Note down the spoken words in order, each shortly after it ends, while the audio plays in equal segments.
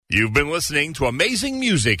You've been listening to amazing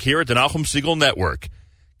music here at the Nachum Segal Network.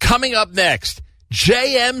 Coming up next,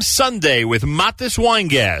 JM Sunday with Matis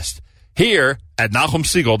Weingast here at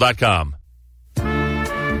NachumSegal.com.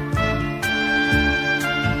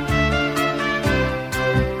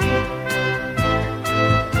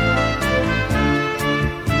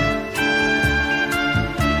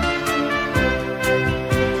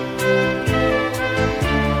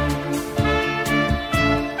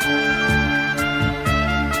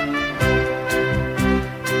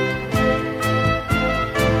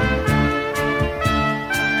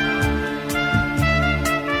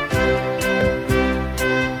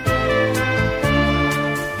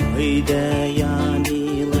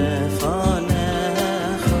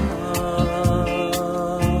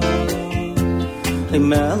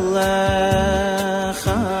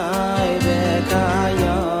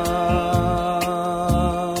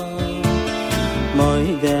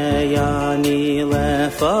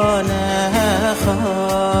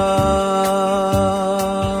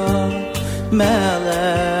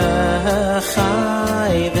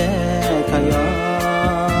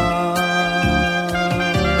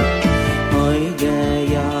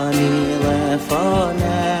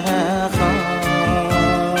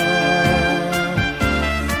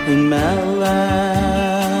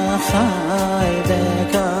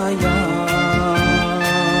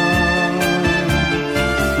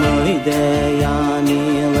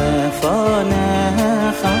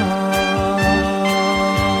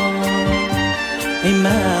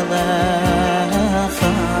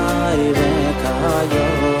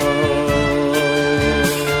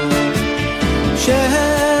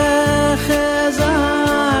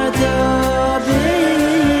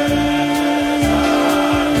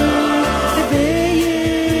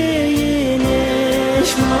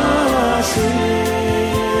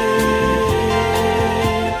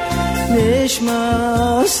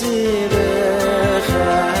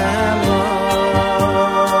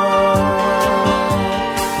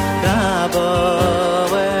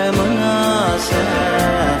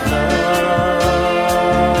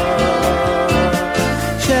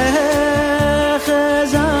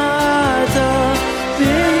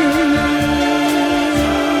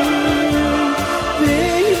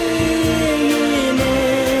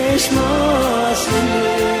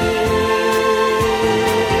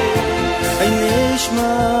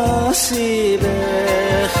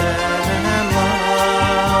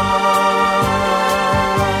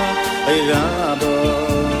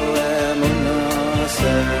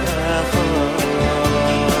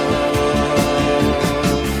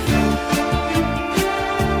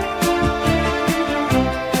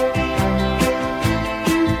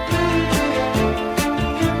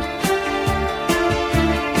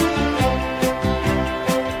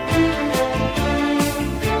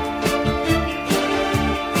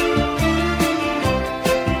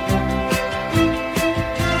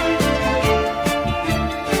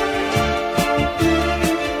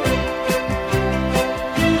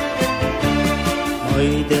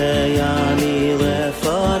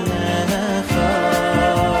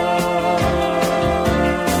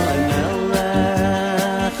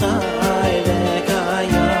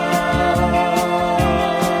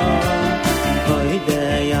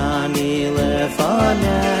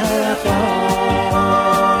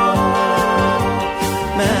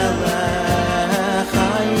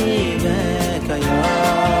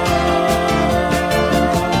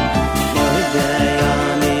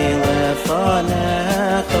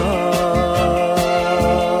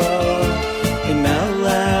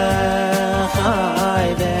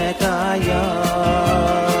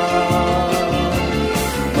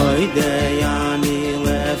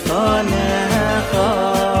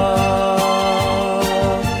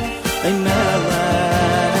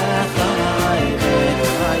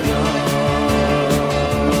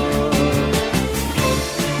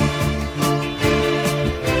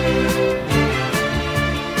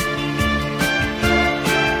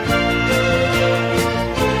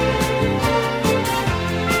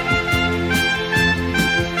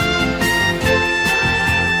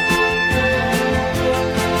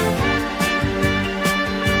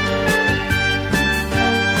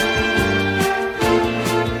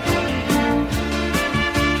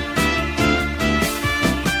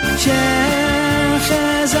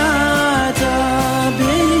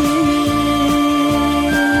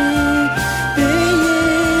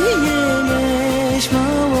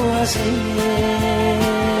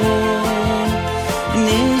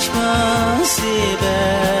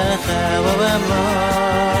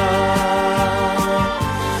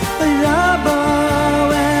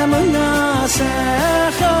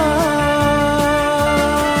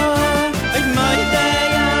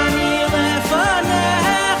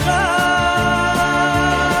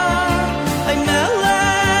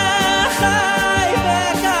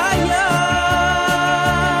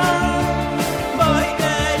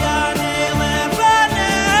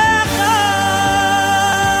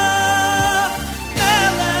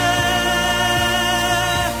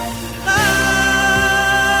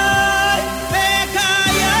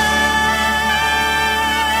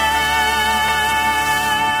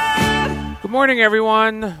 morning,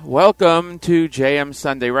 everyone. Welcome to JM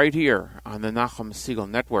Sunday right here on the Nachum Segal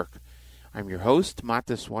Network. I'm your host,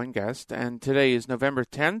 Matis Weingast, and today is November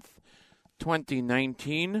 10th,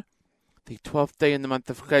 2019, the 12th day in the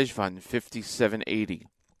month of Cheshvan, 5780.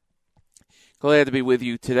 Glad to be with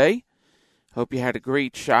you today. Hope you had a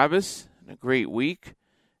great Shabbos and a great week.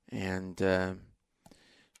 And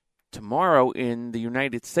tomorrow in the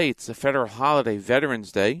United States, a federal holiday,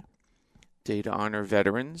 Veterans Day, day to honor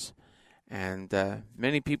veterans. And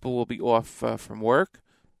many people will be off from work,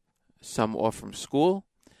 some off from school.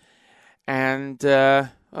 And,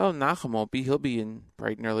 Nachum won't be. He'll be in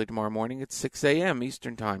bright and early tomorrow morning at 6 a.m.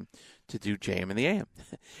 Eastern Time to do JM in the AM.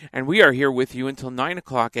 And we are here with you until 9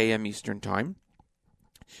 o'clock a.m. Eastern Time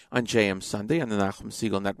on JM Sunday on the Nachum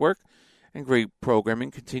Segal Network. And great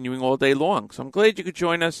programming continuing all day long. So I'm glad you could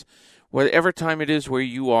join us whatever time it is where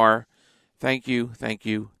you are. Thank you, thank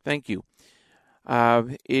you, thank you.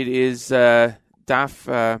 It is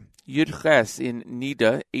Daf Yudches in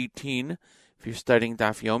Nida 18, if you're studying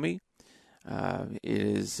Daf Yomi. It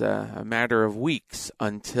is a matter of weeks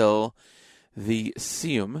until the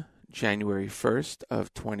Siyum, January 1st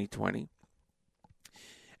of 2020.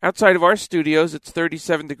 Outside of our studios, it's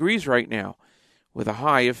 37 degrees right now, with a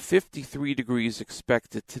high of 53 degrees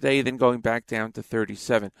expected today, then going back down to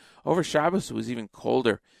 37. Over Shabbos, it was even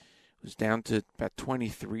colder. It was down to about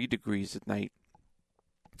 23 degrees at night.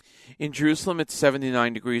 In Jerusalem, it's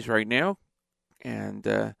 79 degrees right now,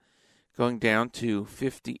 and going down to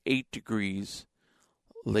 58 degrees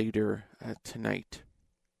later tonight.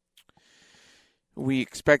 We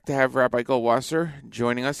expect to have Rabbi Goldwasser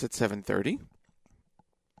joining us at 7:30,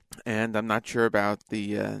 and I'm not sure about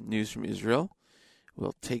the news from Israel.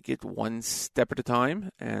 We'll take it one step at a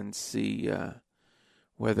time and see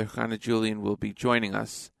whether Hannah Julian will be joining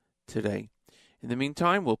us today. In the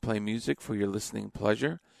meantime, we'll play music for your listening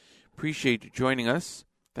pleasure. Appreciate you joining us.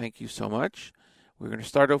 Thank you so much. We're going to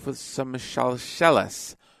start off with some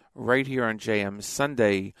Shalsheles right here on JM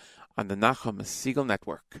Sunday on the Nachum Segal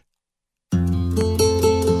Network.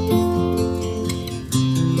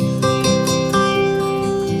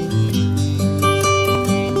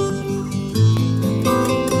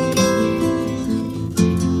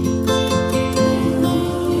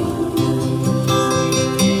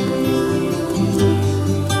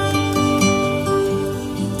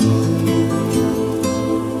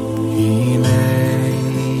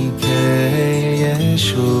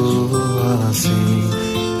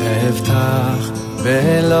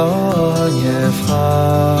 ולא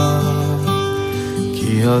יבחר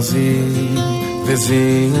כי עוזי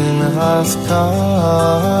וזין הסקשם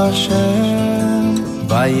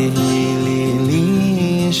ויהי לי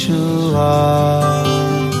לישועה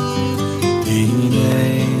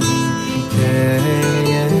הנה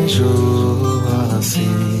כישועתי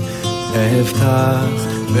אבטח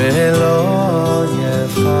ולא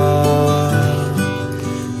יבחר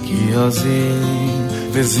כי עוזי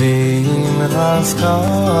וזין הסקשם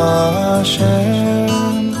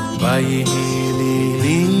ויהי לי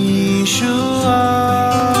לישועה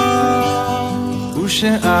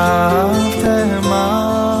ושאבתם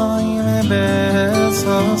מים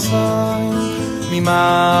בסוסי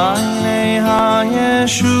ממעייני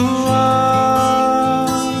הישועה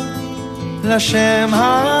לשם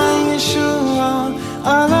הישועה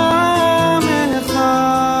על עמך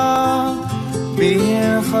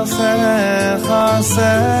ביחסך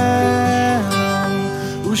סלם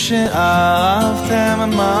ושאבתם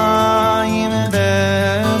מים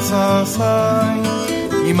בסוסי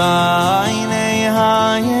ממעייני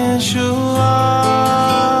הישועה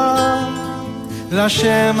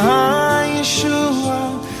לשם הישועה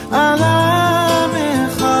על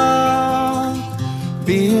עמך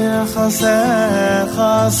ביחסך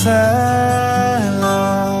סלם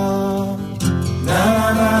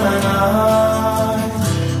na na na na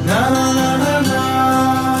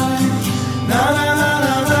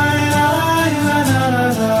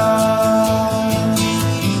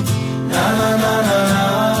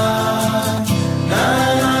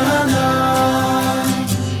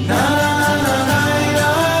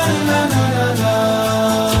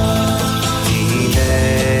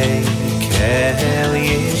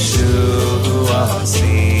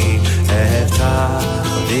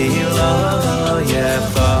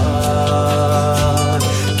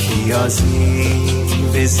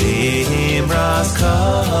Zimras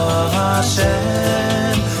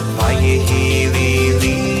Hashem Vayehi li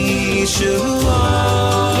Lishuah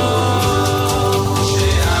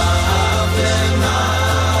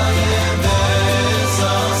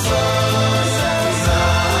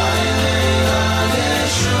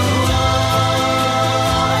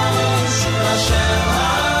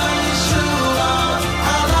Yeshua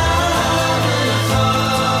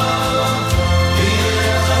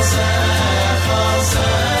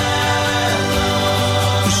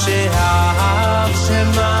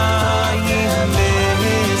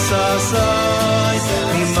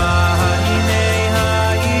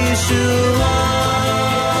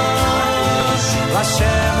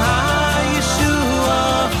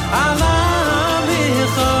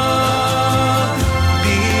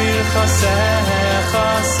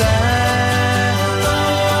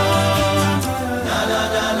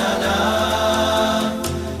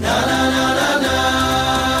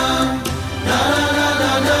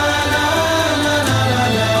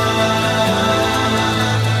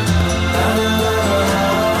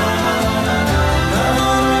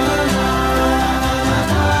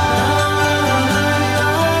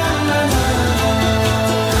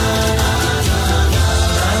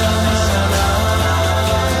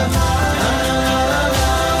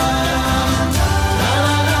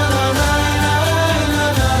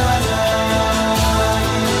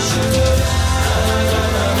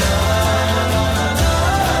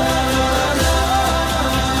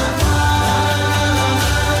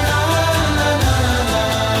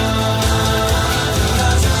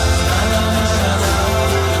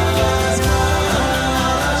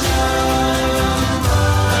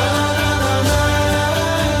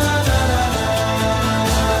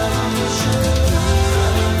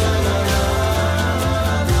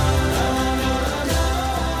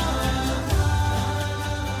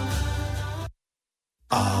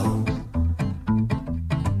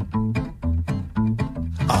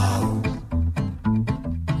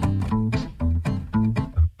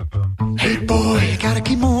boy, you gotta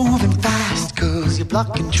keep moving fast, 'cause you're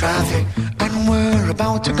blocking traffic. And we're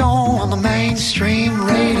about to go on the mainstream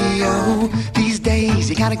radio. These days,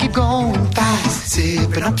 you gotta keep going fast,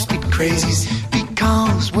 zipping up speed crazies,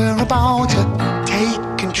 because we're about to take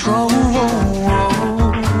control.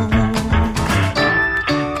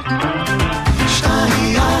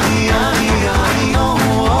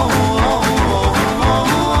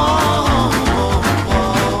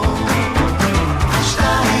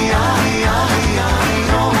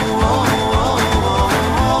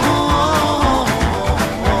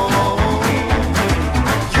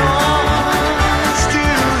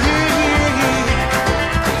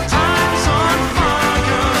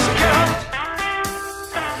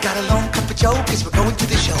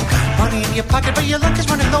 Pocket, but your luck is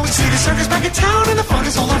running low. See the circus back in town and the fun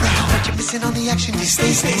is all around. But you're missing on the action. You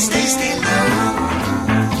stay low.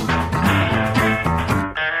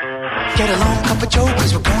 Get a long cup of Joe,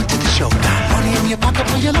 'cause we're going to the show. Got money in your pocket,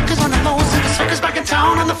 but your luck is running low. See the circus back in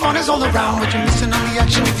town and the fun is all around. But you're missing on the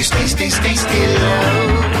action if you stay low.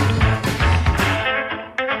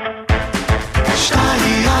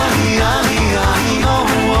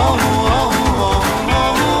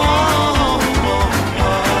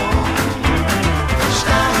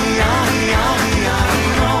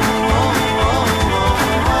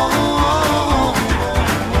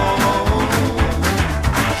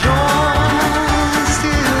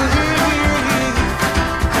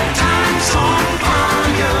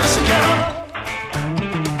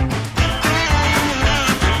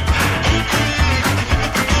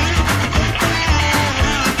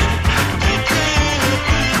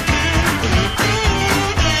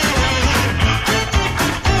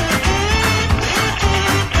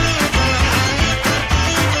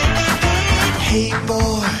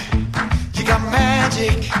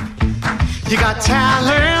 You got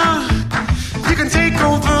talent, you can take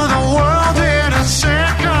over the world in a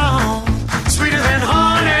second. Sweeter than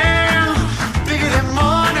honey, bigger than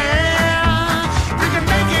money. We can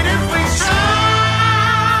make it if we try.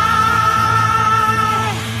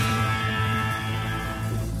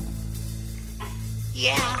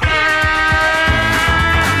 Yeah.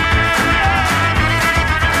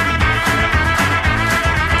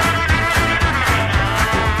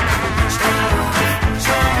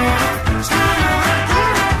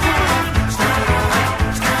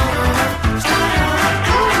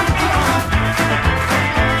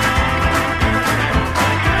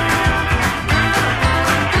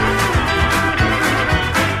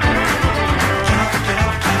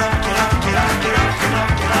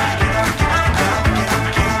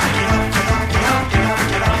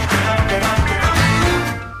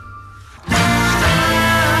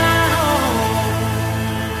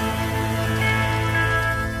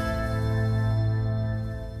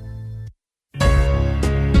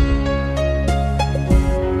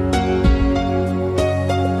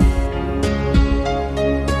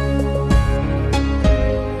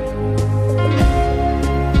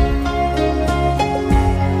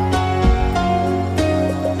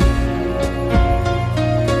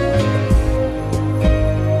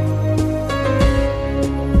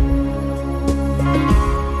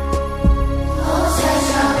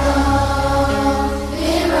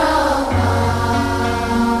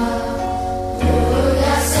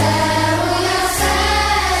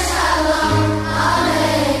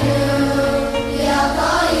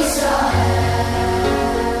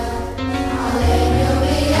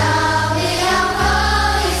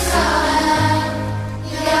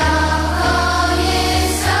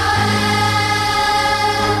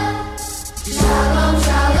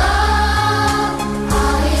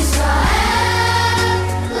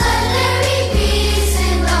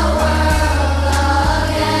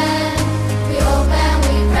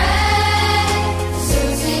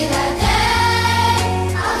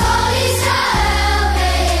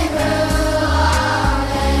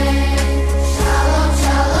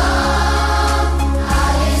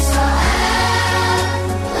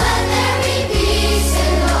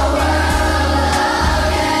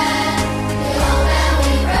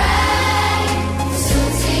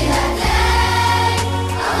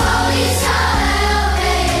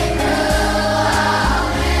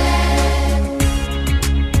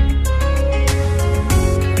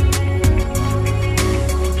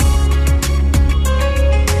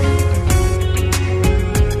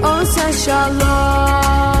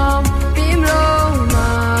 Shalom bimroma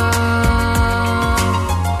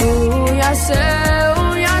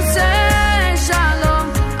Uyaseh shalom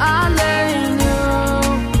aleinu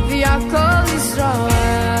v'yakol Yisrael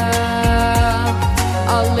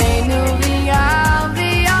aleinu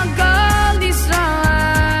v'yakol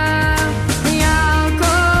Yisrael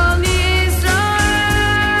v'yakol Yisrael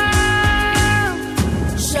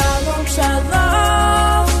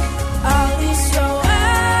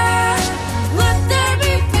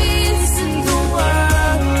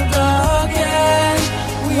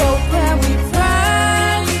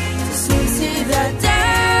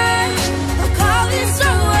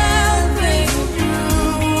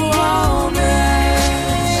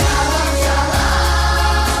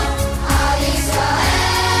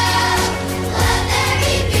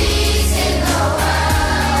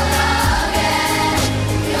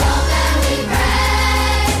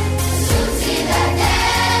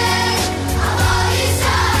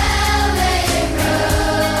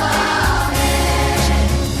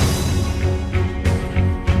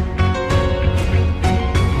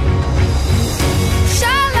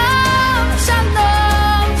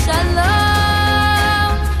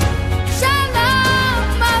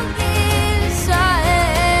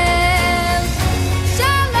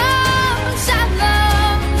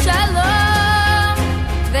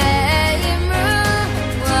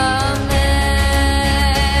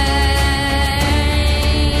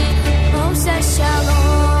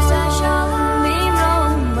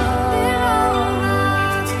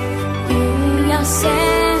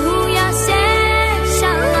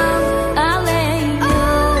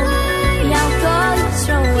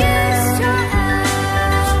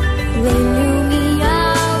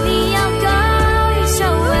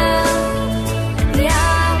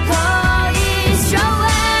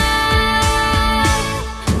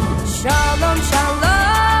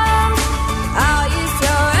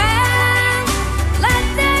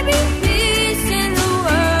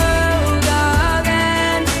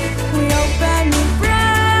Bright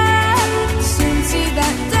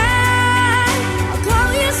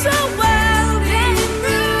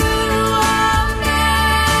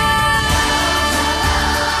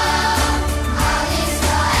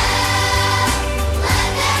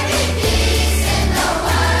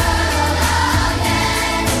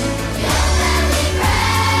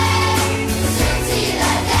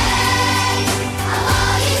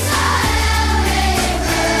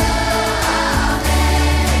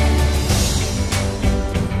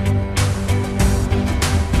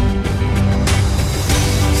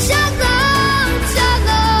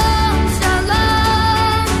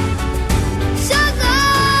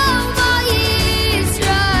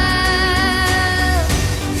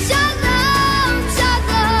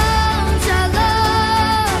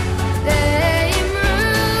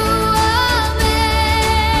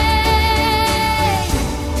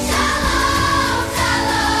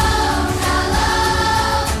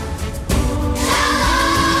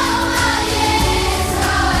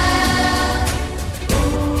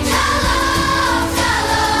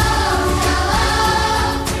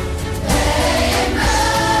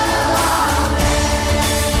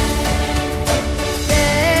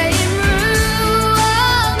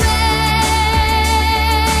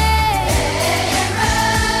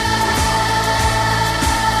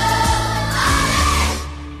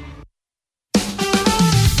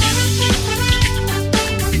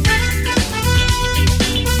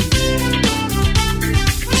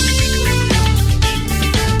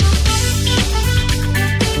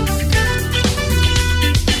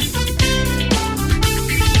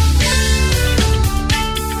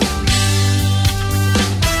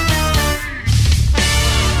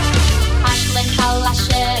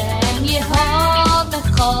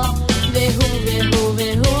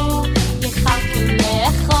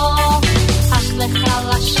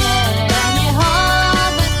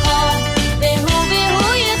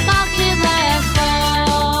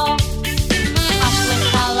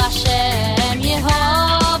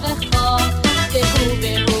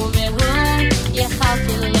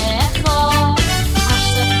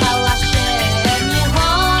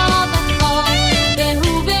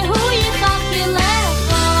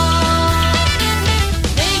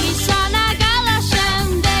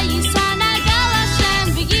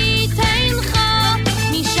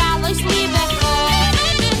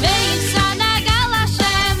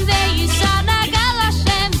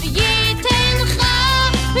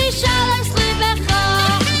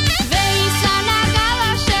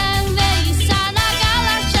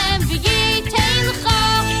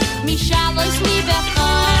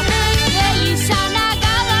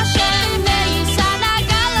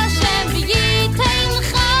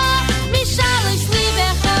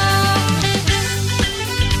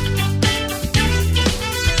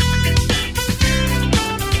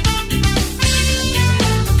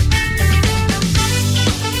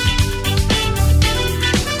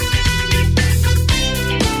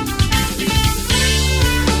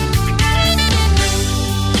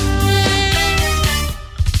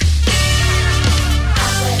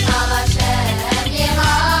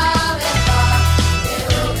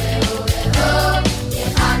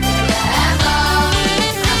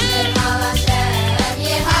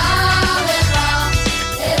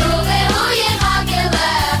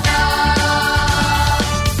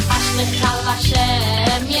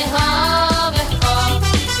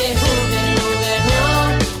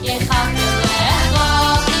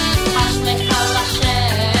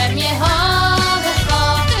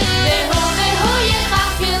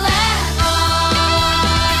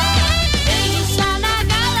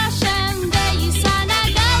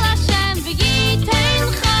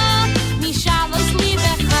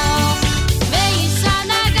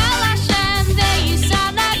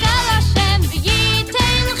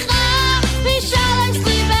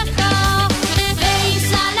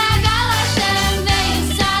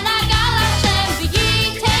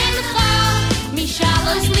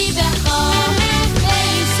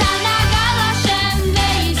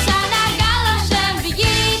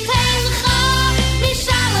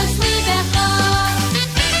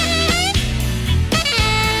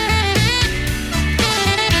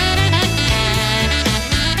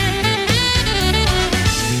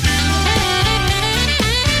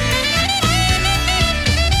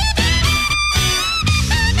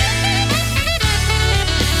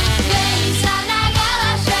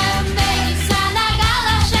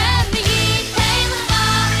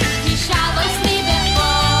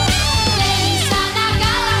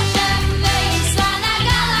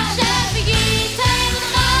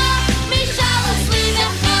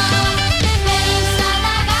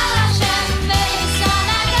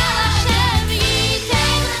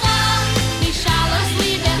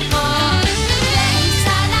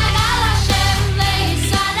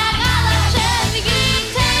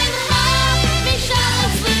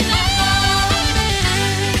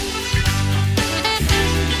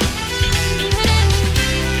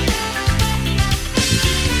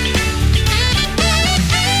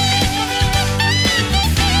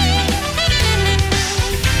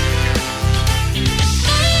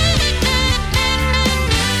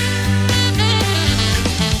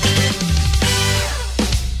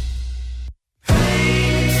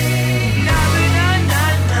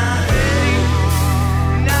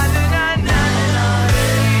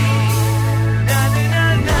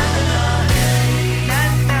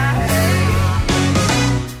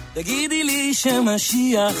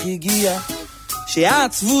שמשיח הגיע,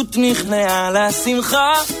 שהעצבות נכנעה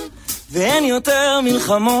לשמחה, ואין יותר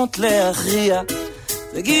מלחמות להכריע.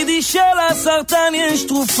 תגידי שלסרטן יש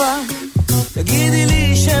תרופה, תגידי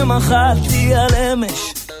לי שמחלתי על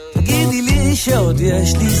אמש, תגידי לי שעוד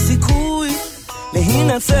יש לי סיכוי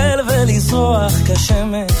להינצל ולזרוח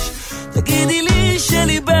כשמש, תגידי לי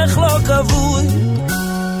שליבך לא כבוי,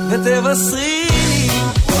 ותבשרי לי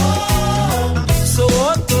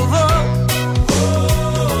בשורות טובות,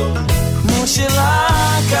 כמו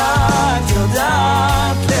שרק את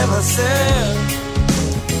יודעת לבשר.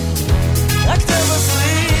 רק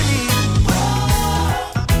תבשרי לי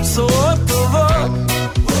בשורות טובות,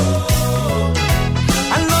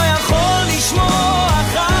 אני לא יכול לשמוע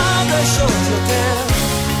חדשות יותר.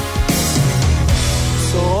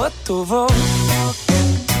 בשורות טובות,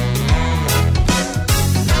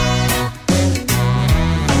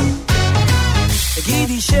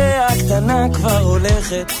 תגידי שהקטנה כבר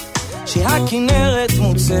הולכת, שהכנרת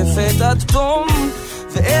מוצפת עד תום,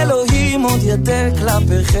 ואלוהים עוד ידק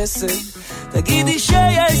כלפי חסד. תגידי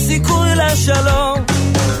שיש סיכוי לשלום,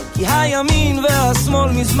 כי הימין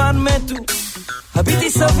והשמאל מזמן מתו, הביטי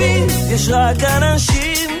סביב יש רק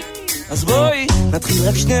אנשים, אז בואי נתחיל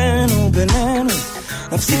רק שנינו בינינו,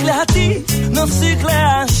 נפסיק להטיף, נפסיק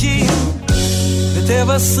להאשים,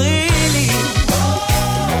 ותבשרי לי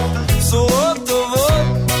בשורות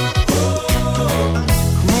טובות,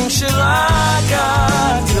 כמו שרק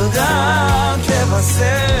את יודעת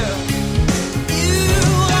לבשר.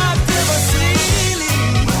 רק תבשרי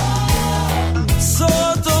לי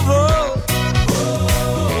בשורות טובות,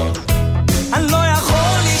 אני לא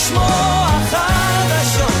יכול לשמוע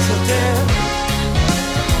חדשות יותר.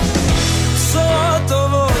 בשורות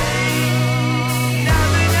טובות,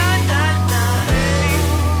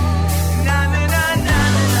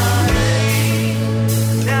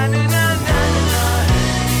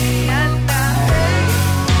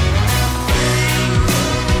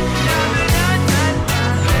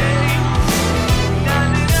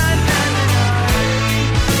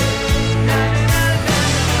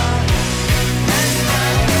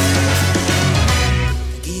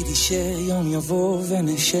 שיום יבוא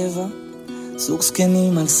ונשבע זוג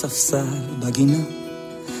זקנים על ספסל בגינה,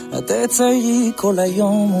 את תציירי כל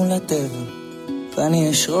היום מול הטבע,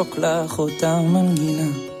 ואני אשרוק לך אותה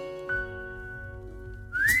מנגינה.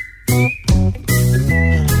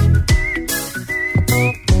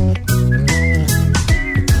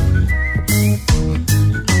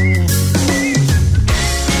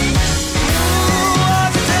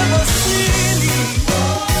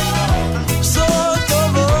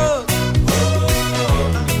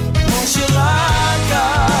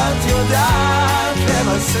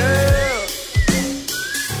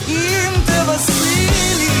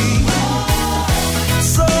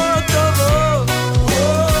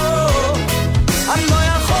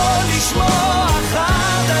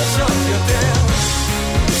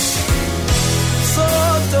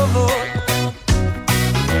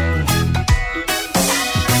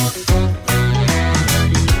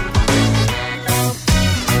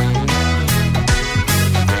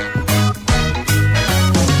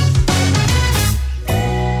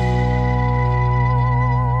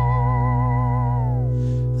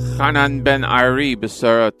 Hanan Ben Ari,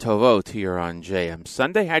 Besara Tovot here on JM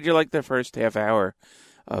Sunday. How'd you like the first half hour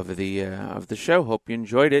of the show? Hope you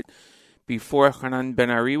enjoyed it. Before Hanan Ben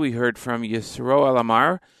Ari, we heard from Yisro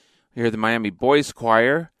Elamar. We heard the Miami Boys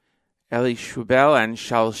Choir, Eli Shubel and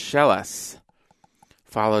Shalshelas.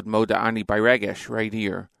 Followed Moda Ani by Regesh right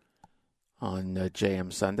here on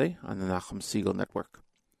JM Sunday on the Nachum Segal Network.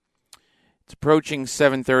 It's approaching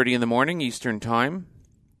 7:30 in the morning Eastern Time.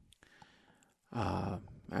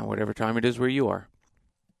 And whatever time it is where you are,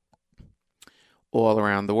 all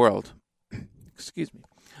around the world. Excuse me.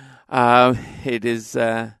 It is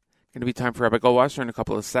going to be time for Rabbi Goldwasser in a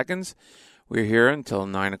couple of seconds. We're here until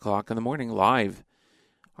 9 o'clock in the morning, live.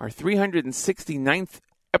 Our 369th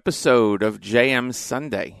episode of JM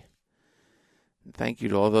Sunday. And thank you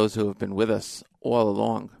to all those who have been with us all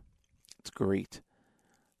along. It's great.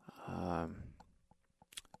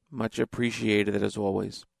 Much appreciated as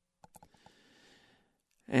always.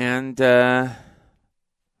 And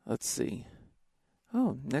let's see.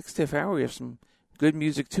 Oh, next half hour we have some good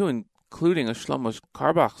music too, including a Shlomo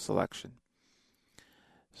Karbach selection.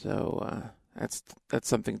 So that's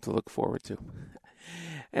something to look forward to.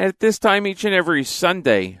 At this time, each and every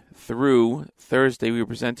Sunday through Thursday, we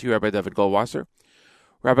present to you Rabbi David Goldwasser.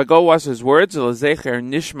 Rabbi Goldwasser's words, L'zecher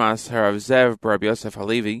Nishmas Harav Zev Rabbi Yosef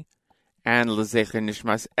Halevi, and L'zecher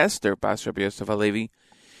Nishmas Esther Bas Rabbi Yosef Halevi.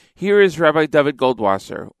 Here is Rabbi David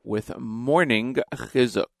Goldwasser with Morning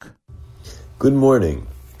Chizuk. Good morning.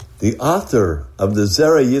 The author of the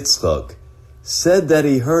Zera Yitzchak said that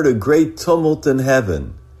he heard a great tumult in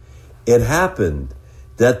heaven. It happened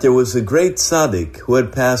that there was a great tzaddik who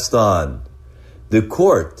had passed on. The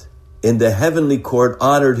court, in the heavenly court,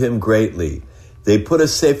 honored him greatly. They put a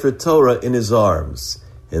Sefer Torah in his arms,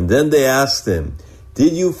 and then they asked him,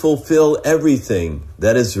 "Did you fulfill everything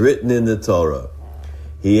that is written in the Torah?"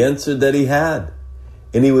 He answered that he had,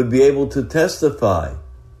 and he would be able to testify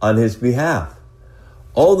on his behalf.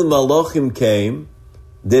 All the malachim came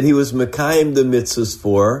that he was mekayim the mitzvahs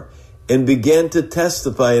for and began to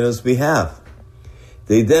testify on his behalf.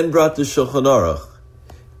 They then brought the Shulchan Aruch.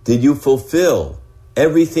 Did you fulfill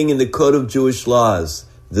everything in the Code of Jewish Laws,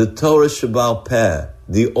 the Torah Shebal Peh,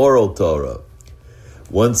 the oral Torah?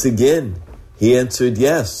 Once again, he answered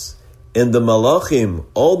yes. And the malachim,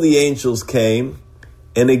 all the angels came,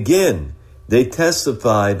 and again, they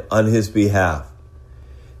testified on his behalf.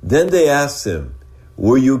 Then they asked him,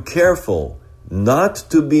 were you careful not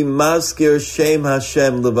to be maskir Shem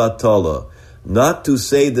Hashem levatola, not to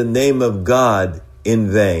say the name of God in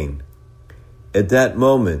vain? At that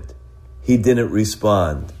moment, he didn't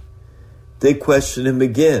respond. They questioned him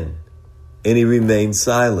again, and he remained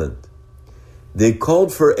silent. They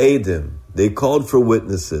called for Eidim, they called for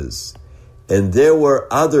witnesses, and there were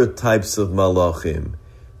other types of malachim,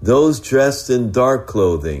 those dressed in dark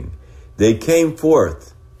clothing. They came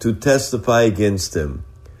forth to testify against him.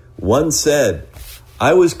 One said,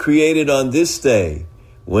 I was created on this day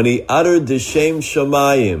when he uttered the Shem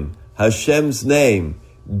Shamayim, Hashem's name,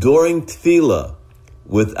 during tefillah,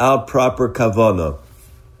 without proper kavanah,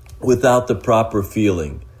 without the proper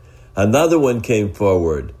feeling. Another one came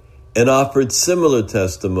forward and offered similar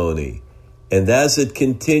testimony. And as it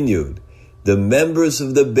continued, the members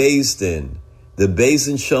of the Beis Din, the Beis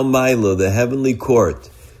Din Shel Maila, the heavenly court,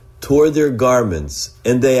 tore their garments,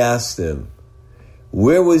 and they asked him,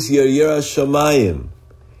 where was your Yirah Shamayim?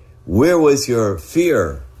 Where was your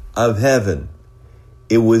fear of heaven?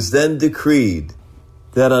 It was then decreed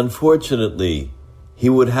that unfortunately he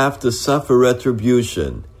would have to suffer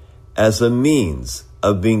retribution as a means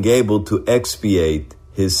of being able to expiate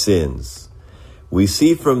his sins. We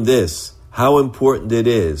see from this how important it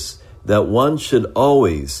is that one should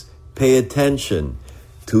always pay attention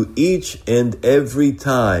to each and every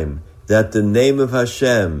time that the name of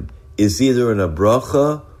Hashem is either in a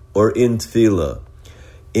bracha or in tefillah.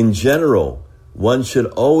 In general, one should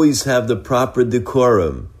always have the proper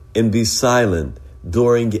decorum and be silent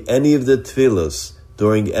during any of the tefillahs,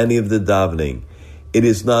 during any of the davening. It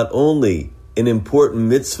is not only an important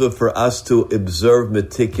mitzvah for us to observe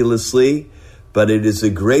meticulously, but it is a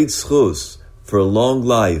great schus for long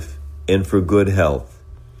life and for good health.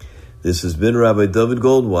 This has been Rabbi David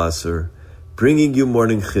Goldwasser, bringing you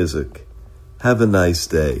Morning Chizuk. Have a nice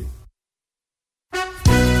day.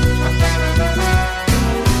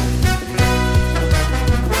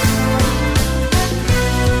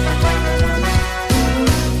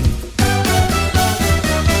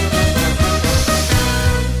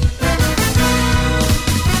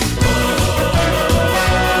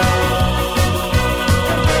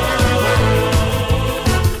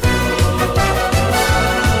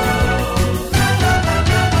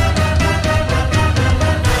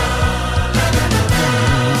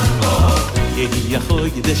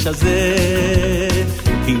 הזה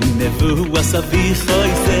הינבו הסבי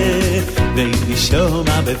חויזה ואין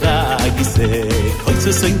שומע בבגיסה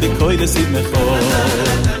חויצוסים בקוי לשמחו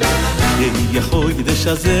יכול קדש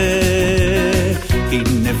הזה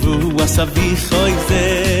הינבו הסבי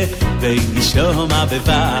חויזה ואין שומע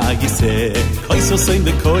בבגיסה חויצוסים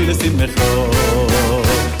בקוי לשמחו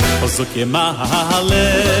חוזק ימהלה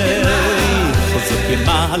חוזק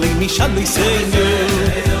ימהלה משל יסיינו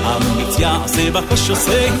אמיץ יעשה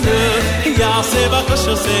בקושוסיינו יעשה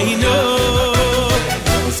בקושוסיינו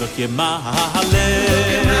חוזק ימהלה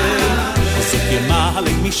חוזק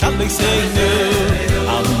ימהלה משל יסיינו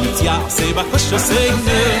אמיץ יעשה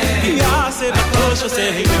בקושוסיינו יעשה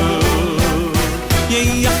בקושוסיינו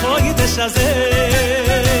יכול ידש הזה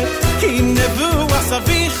הינבו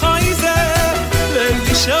הסבי חויזה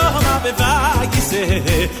לישומע בבגיסה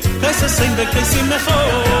חססים וקסים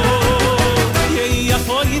מחור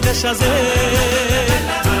יכול ידש הזה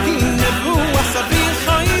הינבו הסבי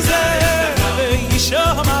חויזה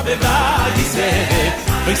לישומע בבגיסה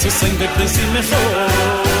חססים וקסים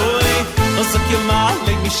מחור חוזק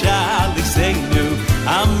ימהלה משל יסיינו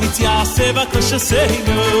אמיץ יעשה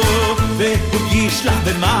בקושוסיינו והוא ישלח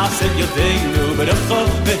במעשה ידינו ברחוב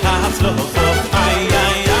והצלוחו איי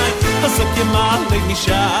איי איי חזק ימהלה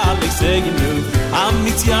משל יסיינו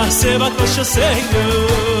אמיץ יעשה בקושוסיינו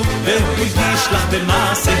והוא ישלח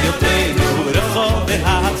במעשה ידינו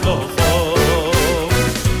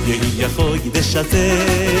ידש הזה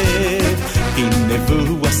כי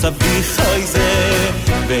נבוא סבי חויזה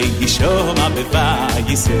וישומע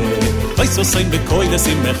בבייסה ויסוסים בקוי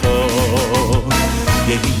לשמחו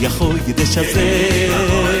יהי יכול ידש הזה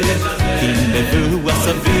כי נבוא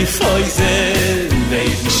סבי חויזה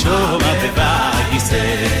וישומע בבייסה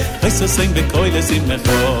ויסוסים בקוי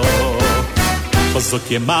לשמחו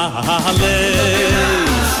חזוק ימעלה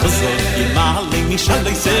חזוק ימעלה משל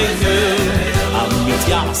יסיינו עמית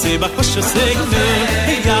יעשה בקושסינו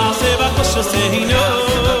יעשה בקושסינו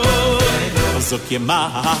חזוק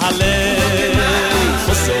ימעלה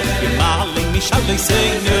חזוק ימעלה משל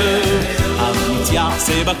יסיינו עמית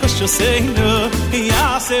יעשה בקושסינו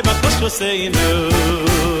יעשה בקושסינו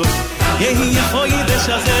יהי יכול ידש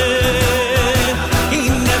הזה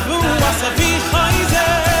הנה בוא סבי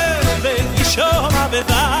חויזה וישומע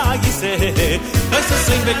בבייסה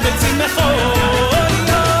ויסוסים בקבצים מחוי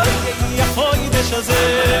יכול ידש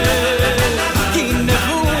הזה כי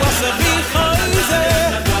נבוא סבי חויזה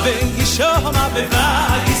וישומע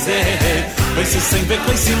בבייסה ויסוסים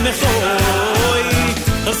בקבצים מחוי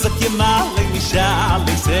חזק ימעלה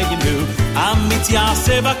משל יסיינו עמית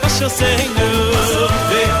יעשה בקושסינו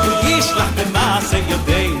והוא ישלח במעשה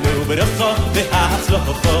ידינו ברוחו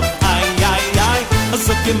והצלחו איי איי איי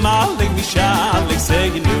חזק ימעלה משל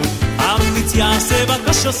יסיינו עמית יעשה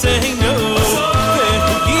בקושסינו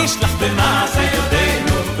והוא ישלח במעשה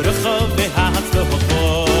ידינו ברוחו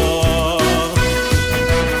והצלחו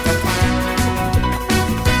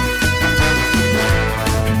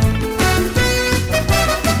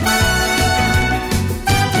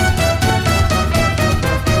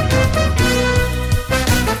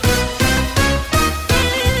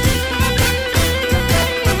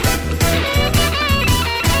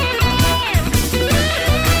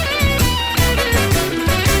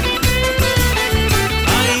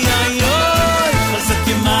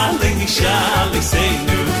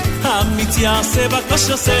יעשה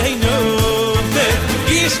בקושסינו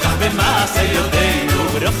וישכח במעשה ידינו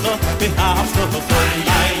ברוחו והצלחו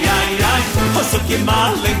איי איי איי חזק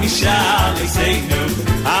ימעלה משל יסיינו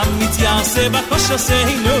עמית יעשה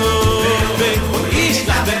בקושסינו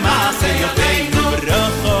וישכח במעשה ידינו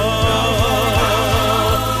ברוחו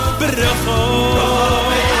והצלחו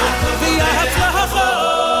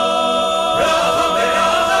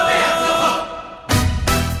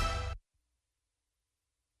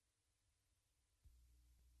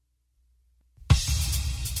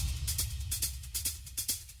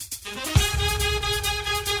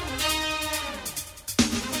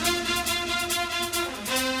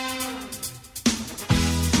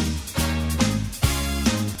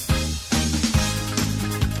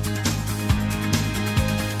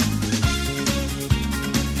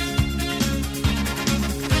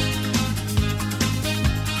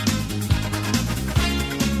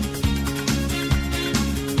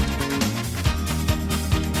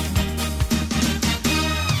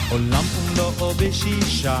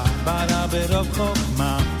בשישה ברא ברוב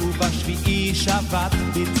חוכמה ובשביעי שבת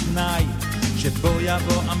בתנאי שבו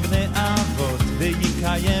יבוא עם בני אבות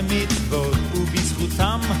ויקיים מצוות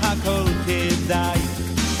ובזכותם הכל כדאי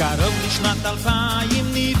קרוב לשנת 2000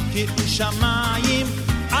 נבקעו שמיים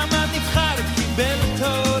עם הנבחר קיבל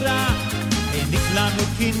תורה העניק לנו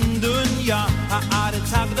כדוניה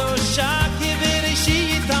הארץ הקדושה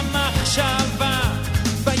כבראשית המחשבה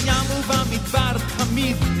בים ובמדבר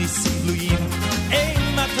תמיד ניסים גלויים אין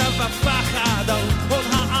מצב הפחד על כל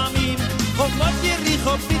העמים חומות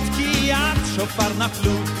יריחו בתקיעת שופר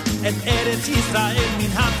נפלו את ארץ ישראל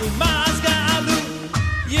מן התומה אז גאלו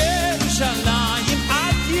ירושלים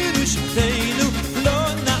עד ירושתנו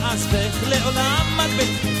לא נעזבך לעולם עד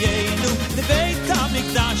בתיינו לבית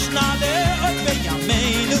המקדש נעלה עוד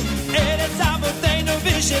בימינו ארץ אבותינו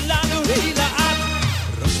ושלנו היא לעד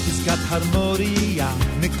פסקת הרמוריה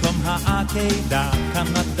מקום העקדה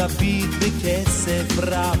קמת דוד בכסף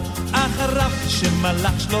רב אחריו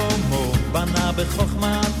שמלך שלמה בנה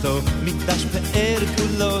בחוכמתו מקדש פאר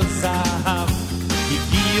כולו זהב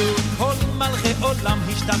הגיעו כל מלכי עולם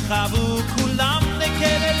השתחוו כולם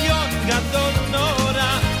לקהל עליון גדול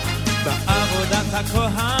נורא בעבודת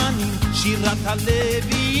הכהנים שירת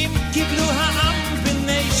הלוויים קיבלו העם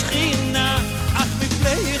בני שכינה אך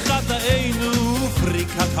מפני חטאינו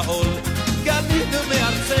פריקת העול גלינו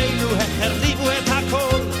מארצנו החריבו את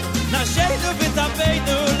הכל נשינו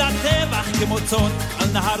וטבענו לטבח כמו צאן על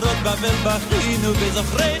נהרות בבל בכינו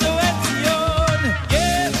וזוכרנו את ציון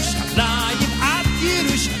ירושלים עד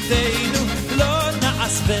ירושתנו לא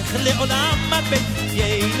נעזבך לעולם עד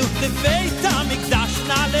בתיינו לבית המקדש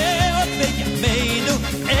נעלה עוד בימינו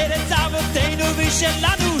ארץ אבותינו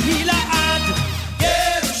ושלנו היא לעד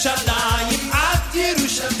ירושלים עד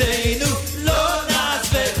ירושתנו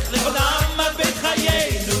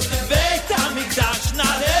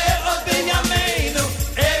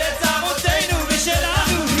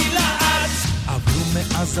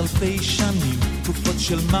אלפי שנים, תקופות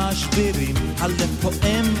של משברים, הלב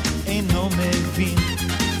פועם אינו מבין.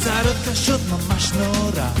 צרות קשות ממש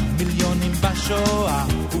נורא, מיליונים בשואה,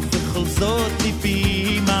 ובכל זאת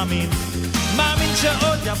ליבי מאמין. מאמין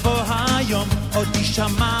שעוד יבוא היום, עוד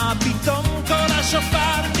יישמע פתאום כל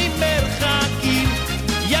השופר ממרחקים.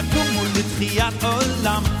 יקומו לתחיית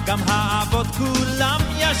עולם, גם האבות כולם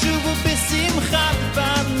ישובו בשמחת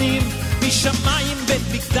בנים. משמיים בית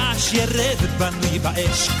מקדש ירד בנוי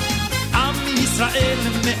באש, עם ישראל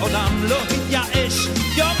מעולם לא התייאש.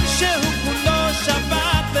 יום שהוא כולו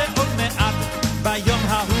שבת ועוד מעט, ביום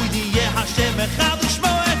ההוא יהיה השם אחד ושמו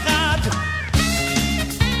אחד.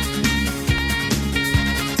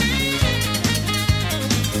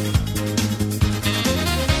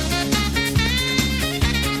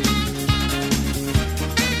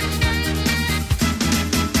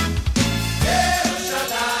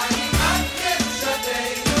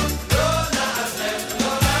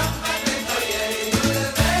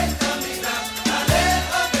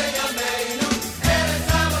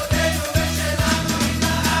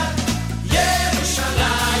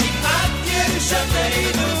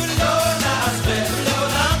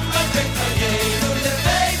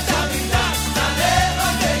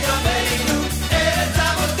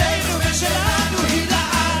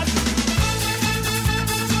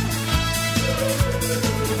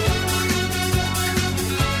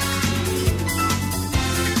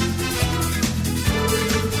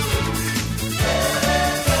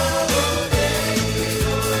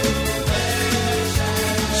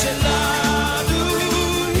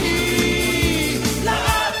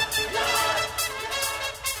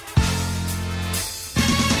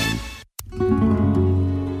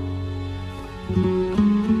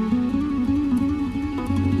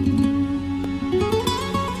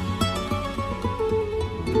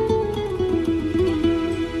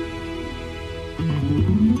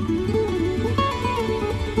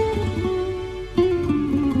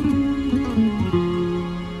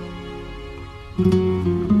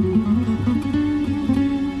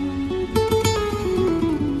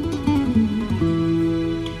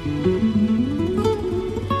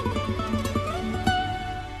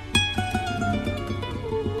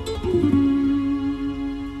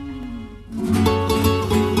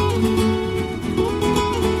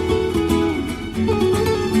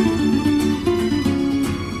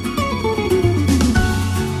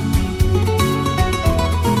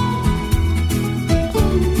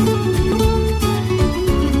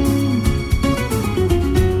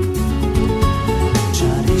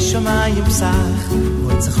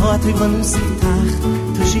 Tribanu sitach,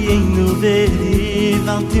 Toshienu veriv,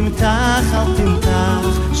 al timtach,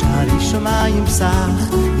 Shari shomayim psach,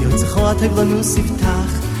 Yotzecho Tribanu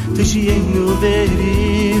sitach, Toshienu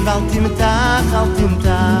veriv, al timtach,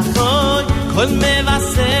 Oy, kol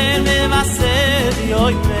mevaser,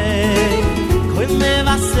 yoy mei, kol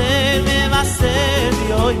mevaser,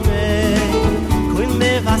 yoy mei, kol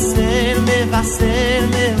mevaser,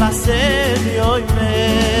 yoy mei, yoy mei.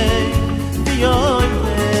 Yoy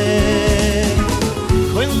me,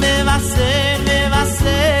 kol me vaser,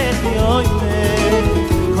 yoy me,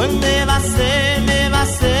 kol me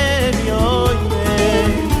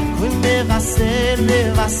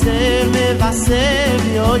vaser,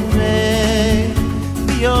 yoy me,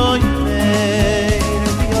 yoy me,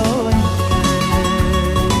 yoy me.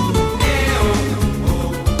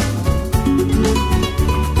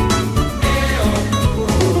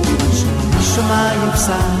 Shomayim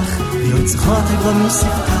psach, yotzchot egonu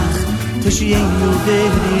siftach, Toshienu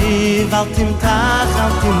veriv, al timtach,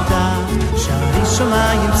 Shari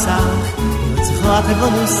shomayim psach, Yotzchot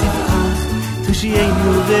egonu siftach,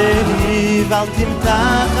 Toshienu veriv, al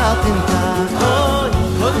timtach, Oy,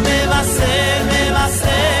 kol mevaser,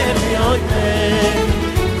 yoy me,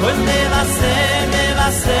 kol mevaser,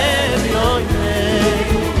 yoy me,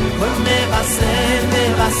 kol mevaser,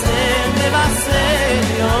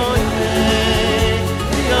 yoy me,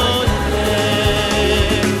 yoy me.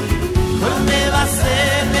 Kol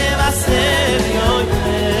mevaser, yoy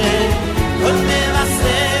me, kol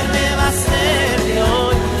mevaser,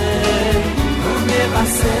 yoy me, kol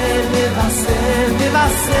mevaser,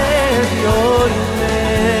 yoy me,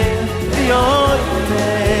 yoy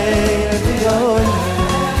me, yoy me.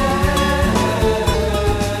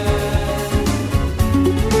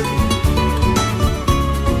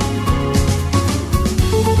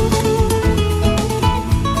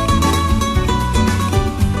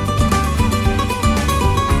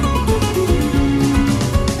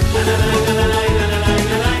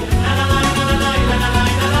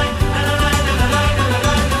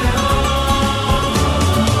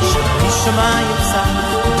 Shomayim psach,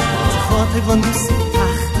 Yotzchot egonu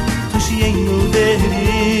siftach, תושיינו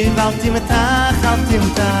דריב אל תמתח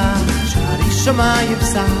שערי שמיים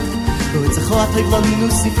פסח לא יצחו הטוב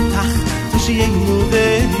לנו ספתח תושיינו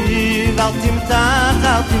דריב אל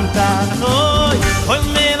תמתח אוי כל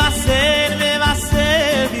מבשר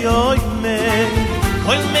ויוי מי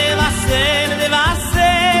כל מבשר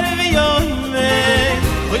ויוי מי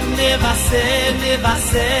כל מבשר ויוי מי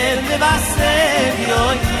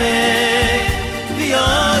ויוי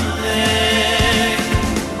מי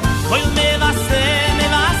כל מבשר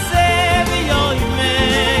ויוי מי כל מבשר ויוי מי כל מבשר ויוי מי ויוי מי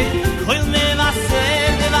כל מבשר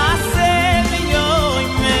ויוי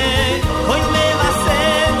מי כל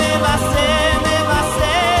מבשר ויוי מי כל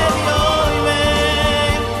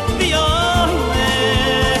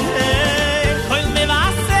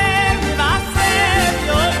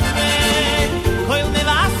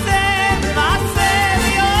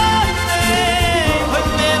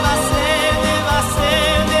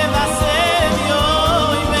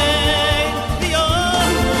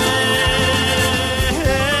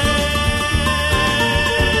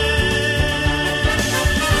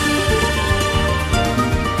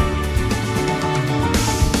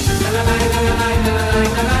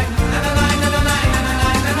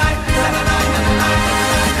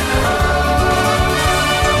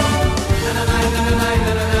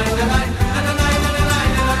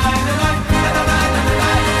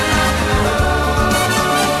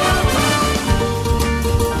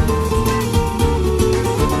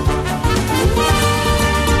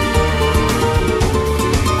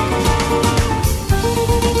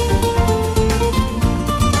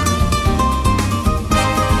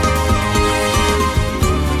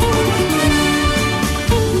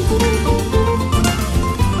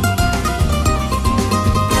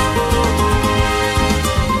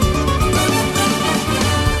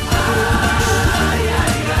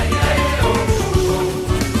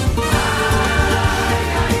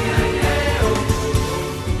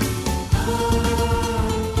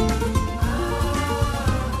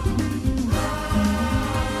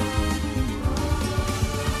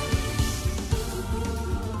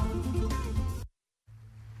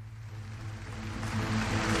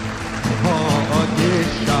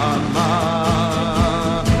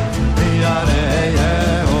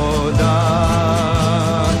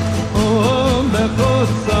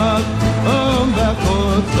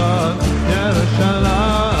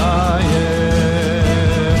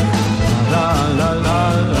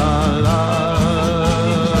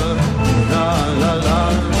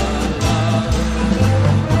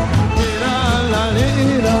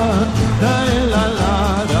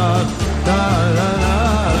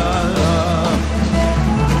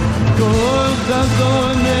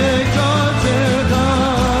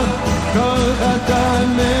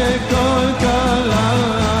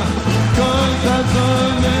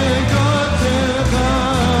Go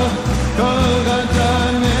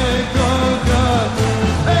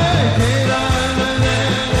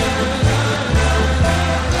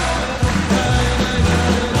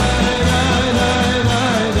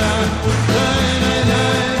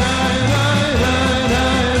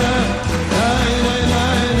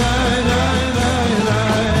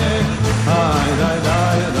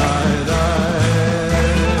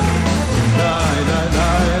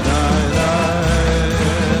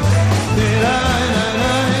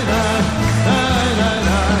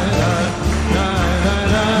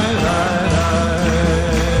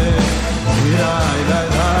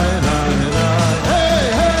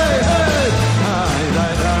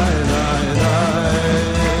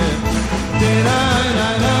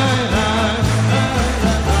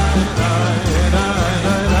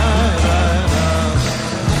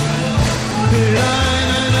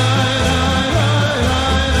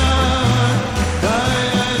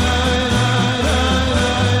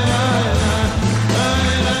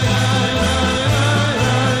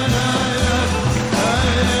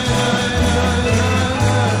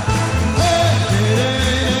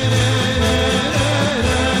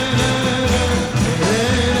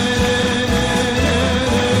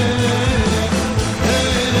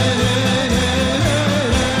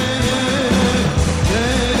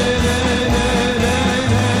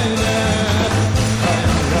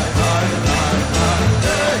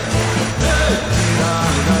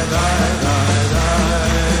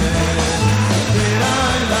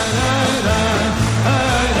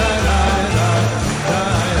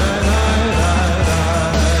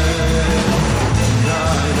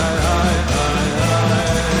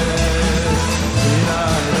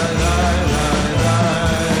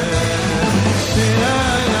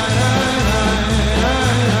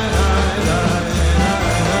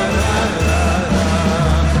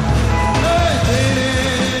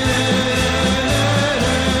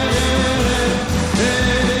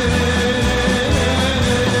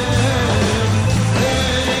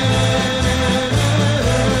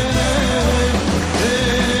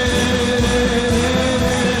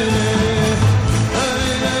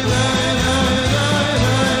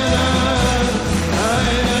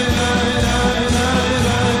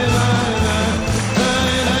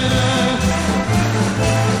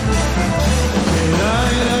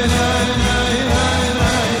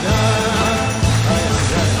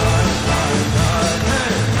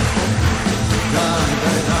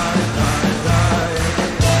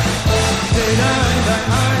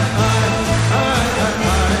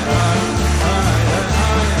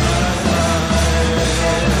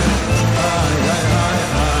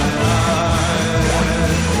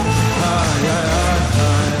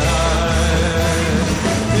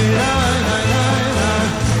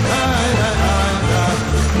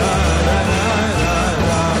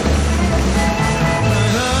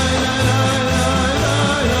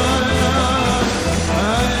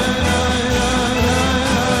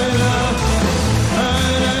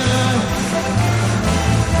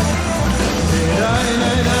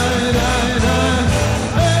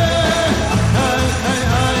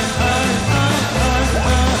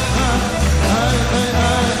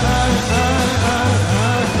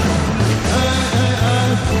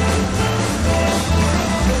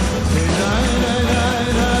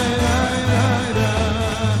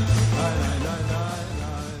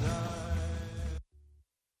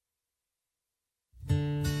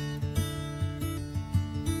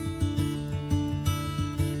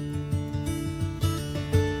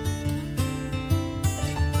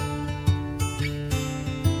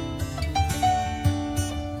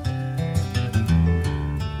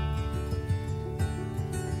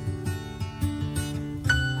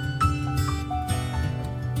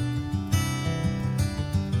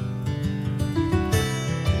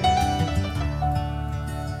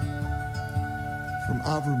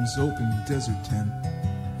Avram's open desert tent.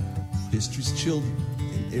 History's children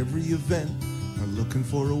in every event are looking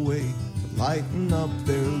for a way to lighten up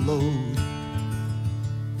their load.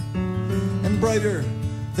 And brighter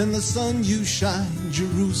than the sun you shine,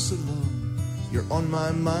 Jerusalem. You're on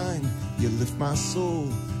my mind, you lift my soul,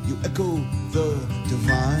 you echo the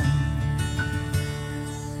divine.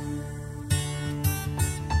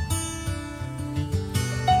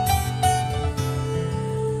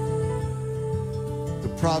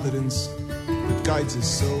 Providence that guides us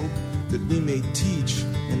so that we may teach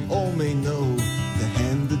and all may know, the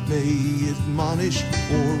hand that may admonish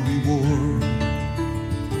or reward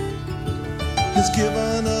has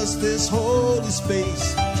given us this holy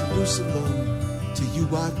space. Jerusalem, to you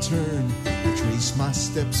I turn, I trace my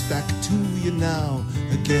steps back to you now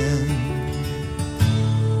again.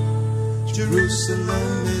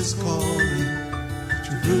 Jerusalem is calling,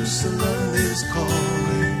 Jerusalem is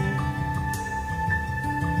calling.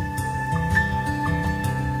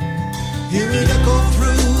 Hear it echo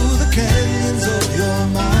through the canyons of your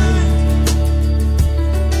mind,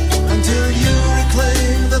 until you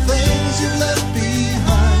reclaim the things you've left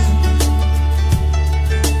behind.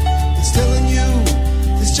 It's telling you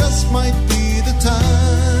this just might be the time.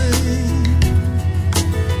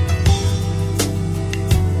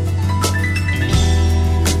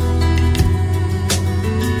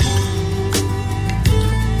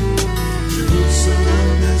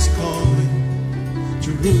 Jerusalem is calling,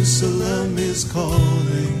 Jerusalem is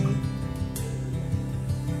calling.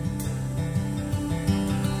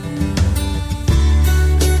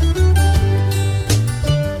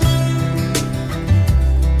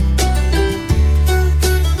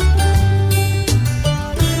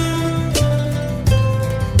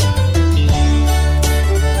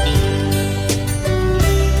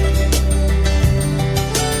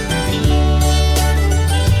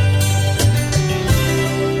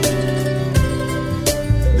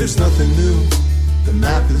 There's nothing new, the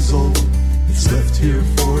map is old. It's left here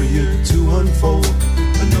for you to unfold.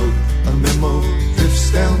 A note, a memo drifts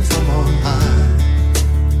down from on high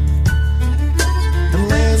and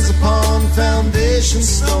lands upon foundation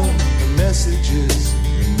stone. The message is,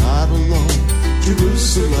 you're not alone.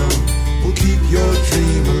 Jerusalem will keep your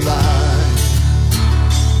dream alive.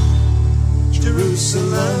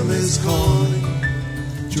 Jerusalem is calling,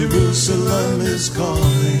 Jerusalem is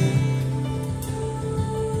calling.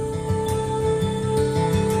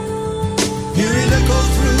 Hear it echo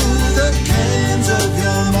through the canyons of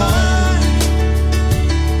your mind,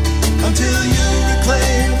 until you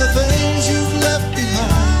reclaim the things you've left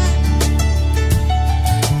behind.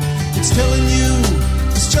 It's telling you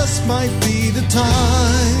this just might be the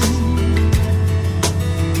time.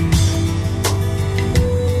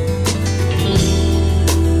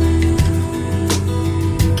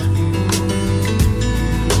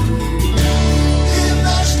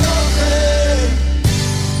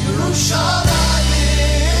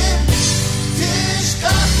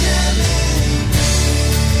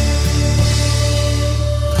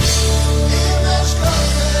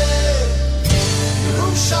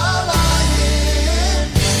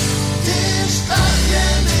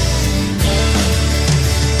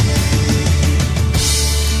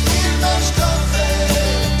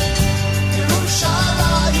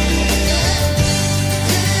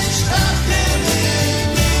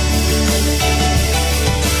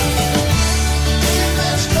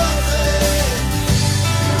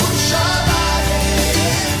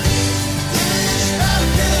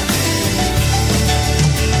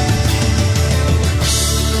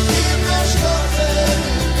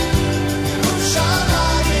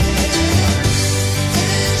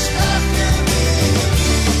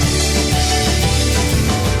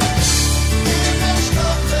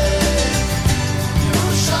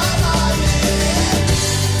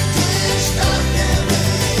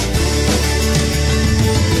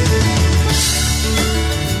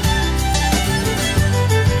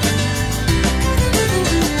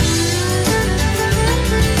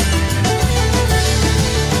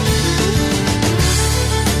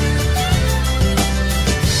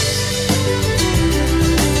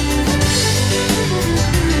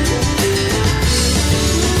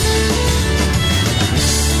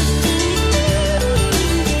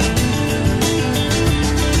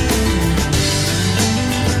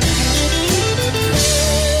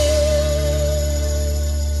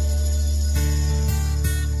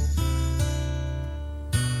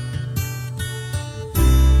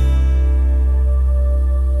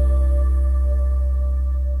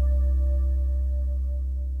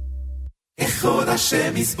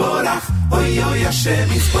 Hashem Yisborach, oy oy Hashem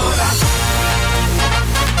Yisborach.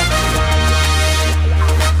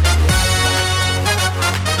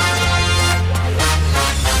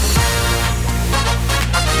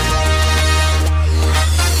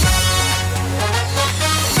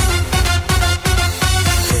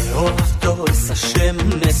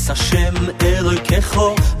 השם, נס השם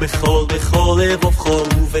אלוהיכו, בכל לבבך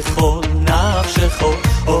ובכל נפשך.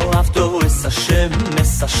 אוהבתו אס השם,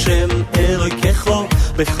 נס השם אלוהיכו,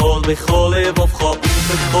 בכל לבבך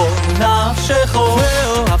ובכל נפשך.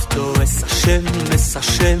 ואוהבתו אס השם, נס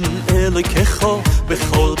השם אלוהיכו,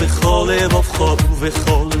 בכל לבבך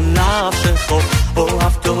ובכל נפשך.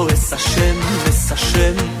 אוהבתו אס השם, נס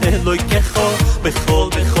השם אלוהיכו, בכל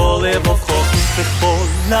לבבך ובכל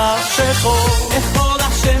נפשך. אחד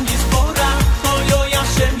השם יזבורך, אוי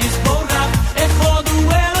השם יזבורך, אחד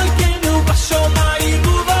הוא אלוהינו בשמיים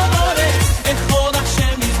ובארץ. אחד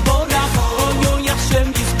השם יזבורך, אוי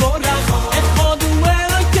השם יזבורך, אחד הוא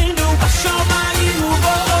אלוהינו בשמיים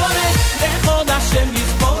ובארץ. אחד השם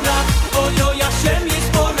יזבורך, אוי השם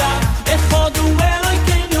יזבורך, אחד הוא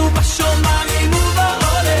אלוהינו בשמיים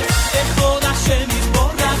ובארץ. אחד השם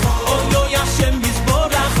יזבורך, אוי השם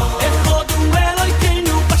יזבורך, אחד הוא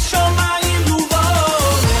אלוהינו בשמיים ובארץ.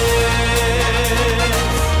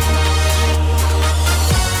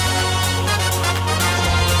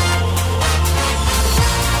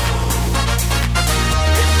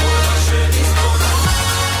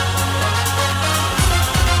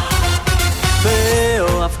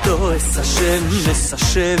 ואוהבתו אס השם, נס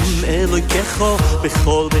השם אלוהיכו,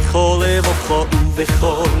 בכל לבבך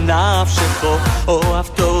ובכל נפשך.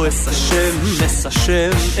 אוהבתו אס השם, נס השם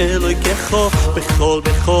אלוהיכו, בכל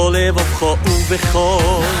לבבך ובכל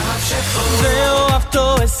נפשך.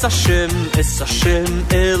 ואוהבתו אס השם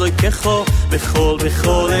אלוהיכו, בכל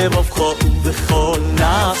לבבך ובכל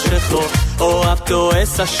נפשך. אוהבתו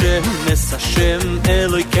אס השם, נס השם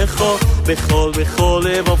אלוהיכו, בכל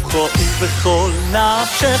לבבך ובכל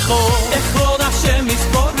נפשך. אחד השם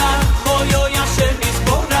יזבורך, אוי השם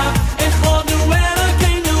יזבורך, אחד הוא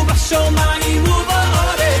אלוהינו בשמיים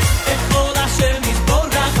ובארץ. אחד השם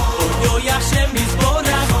יזבורך, אוי השם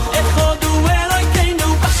יזבורך, אחד הוא אלוהינו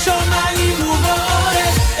בשמיים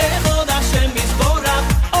ובארץ. אחד השם יזבורך,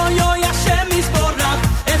 אוי השם יזבורך,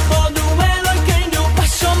 אחד הוא אלוהינו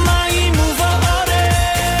בשמיים ובארץ.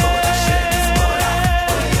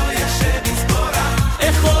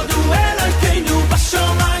 אחד הוא אלוהינו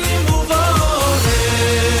בשמיים ובארץ.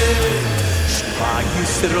 שמע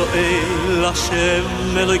ישראל השם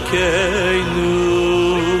אלוהינו,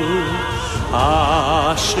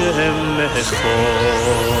 השם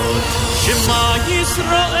אחד. שמע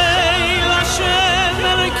ישראל השם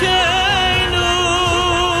אלוהינו,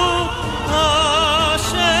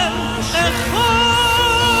 השם אחד.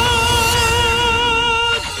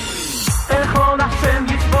 אחד השם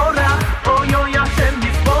יזבורך, אוי השם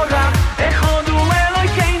יזבורך, אחד הוא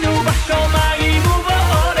אלוהינו בשמיים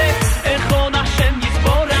ובארץ. אחד השם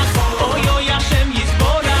יזבורך, אוי השם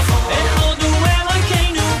יזבורך, אחד הוא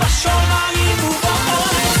אלוהינו בשמיים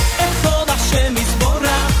ובארץ. אחד השם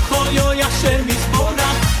יזבורך, אוי השם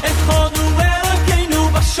יזבורך, אחד הוא אלוהינו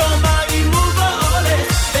בשמיים ובארץ.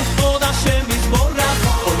 אחד השם יזבורך,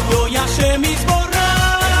 אוי השם יזבורך,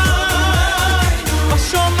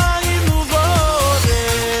 בשמיים ובארץ.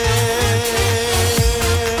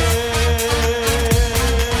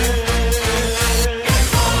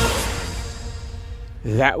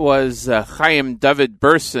 That was Chaim David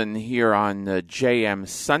Berson here on JM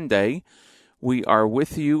Sunday. We are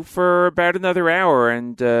with you for about another hour,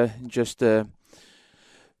 and just a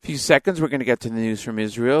few seconds we're going to get to the news from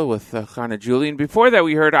Israel with Chana Julian. Before that,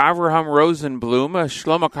 we heard Avraham Rosenblum,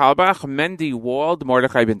 Shlomo Kalbach, Mendy Wald,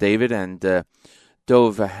 Mordechai Ben David, and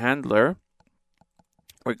Dov Handler.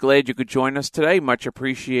 We're glad you could join us today. Much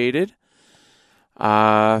appreciated.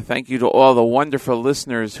 Thank you to all the wonderful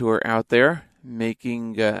listeners who are out there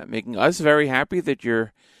making us very happy that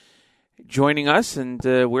you're joining us, and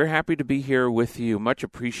we're happy to be here with you. Much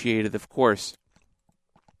appreciated, of course.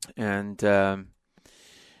 And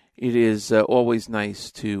it is always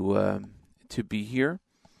nice to be here.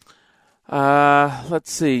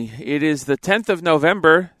 Let's see. It is the 10th of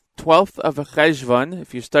November, 12th of Cheshvan.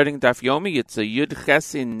 If you're studying Daf Yomi, it's a Yud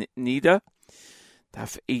Ches in Nida,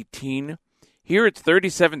 Daf 18. Here it's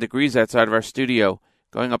 37 degrees outside of our studio,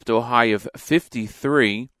 going up to a high of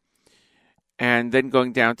 53, and then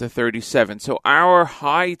going down to 37. So our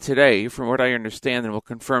high today, from what I understand, and we'll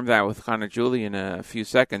confirm that with Chana Julie in a few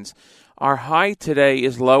seconds, our high today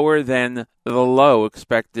is lower than the low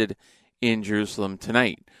expected in Jerusalem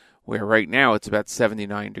tonight, where right now it's about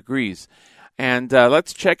 79 degrees. And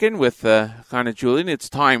let's check in with Chana Julian. It's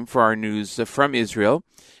time for our news from Israel.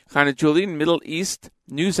 Chana Julian, Middle East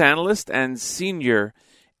news analyst and senior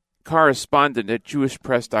correspondent at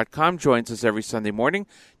JewishPress.com, joins us every Sunday morning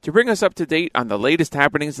to bring us up to date on the latest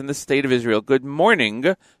happenings in the state of Israel. Good morning,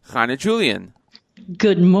 Chana Julian.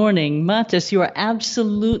 Good morning, Matis. You are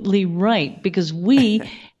absolutely right, because we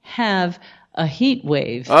have a heat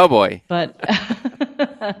wave. Oh, boy. But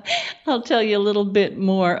I'll tell you a little bit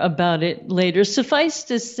more about it later. Suffice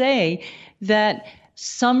to say that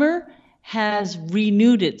summer has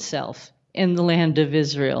renewed itself in the land of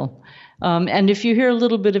Israel. And if you hear a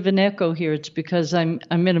little bit of an echo here, it's because I'm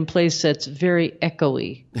in a place that's very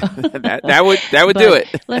echoey. that would do it.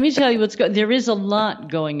 Let me tell you there is a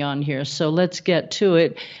lot going on here, so let's get to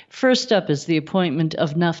it. First up is the appointment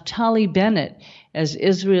of Naftali Bennett as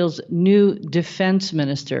Israel's new defense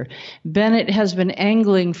minister. Bennett has been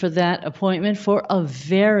angling for that appointment for a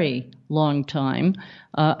very long time.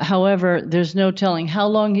 However, there's no telling how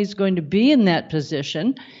long he's going to be in that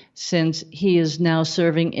position, since he is now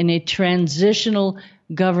serving in a transitional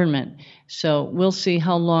government. So we'll see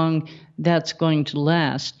how long that's going to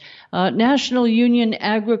last. National Union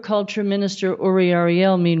Agriculture Minister Uri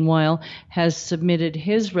Ariel, meanwhile, has submitted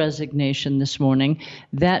his resignation this morning.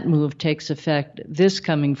 That move takes effect this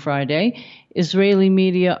coming Friday. Israeli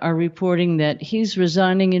media are reporting that he's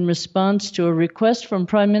resigning in response to a request from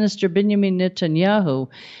Prime Minister Benjamin Netanyahu.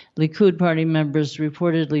 Likud party members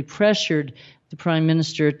reportedly pressured the Prime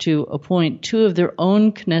Minister to appoint two of their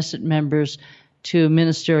own Knesset members to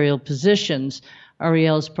ministerial positions.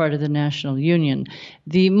 Ariel is part of the National Union.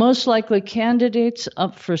 The most likely candidates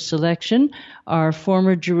up for selection are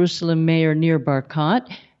former Jerusalem Mayor Nir Barkat,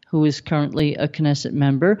 who is currently a Knesset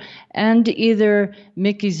member, and either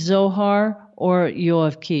Miki Zohar or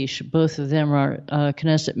Yoav Kish. Both of them are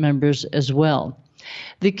Knesset members as well.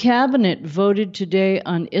 The cabinet voted today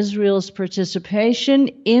on Israel's participation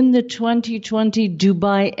in the 2020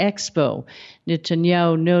 Dubai Expo.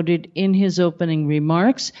 Netanyahu noted in his opening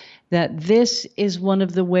remarks that this is one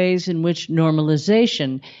of the ways in which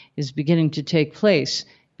normalization is beginning to take place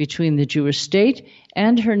between the Jewish state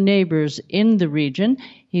and her neighbors in the region.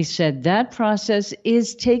 He said that process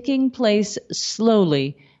is taking place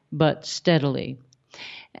slowly but steadily.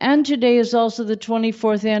 And today is also the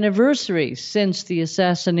 24th anniversary since the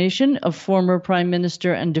assassination of former Prime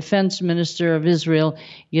Minister and Defense Minister of Israel,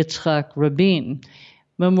 Yitzhak Rabin.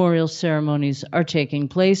 Memorial ceremonies are taking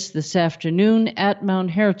place this afternoon at Mount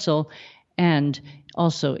Herzl and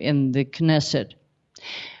also in the Knesset.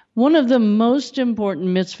 One of the most important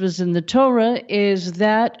mitzvahs in the Torah is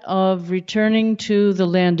that of returning to the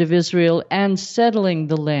land of Israel and settling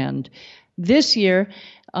the land. This year,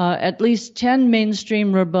 at least 10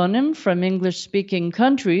 mainstream Rabbonim from English-speaking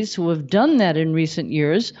countries who have done that in recent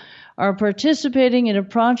years are participating in a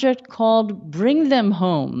project called Bring Them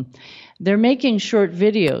Home. They're making short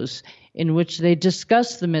videos in which they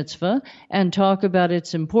discuss the mitzvah and talk about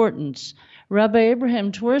its importance. Rabbi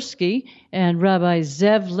Abraham Twersky and Rabbi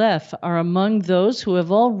Zev Leff are among those who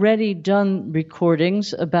have already done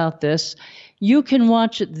recordings about this. You can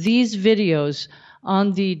watch these videos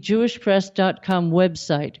on the jewishpress.com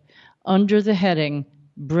website under the heading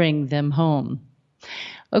Bring Them Home.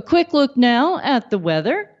 A quick look now at the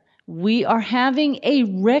weather. We are having a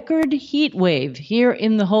record heat wave here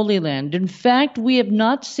in the Holy Land. In fact, we have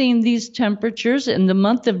not seen these temperatures in the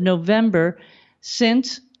month of November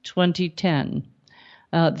since 2010.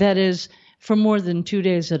 That is, for more than 2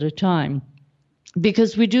 days at a time.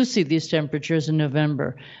 Because we do see these temperatures in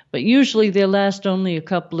November, but usually they last only a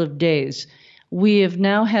couple of days. We have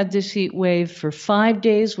now had this heat wave for 5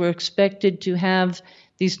 days. We're expected to have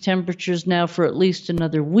these temperatures now for at least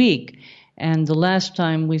another week. And the last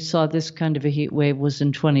time we saw this kind of a heat wave was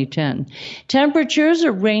in 2010. Temperatures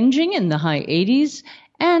are ranging in the high 80s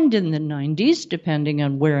and in the 90s, depending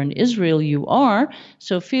on where in Israel you are.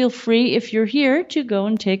 So feel free, if you're here, to go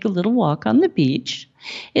and take a little walk on the beach.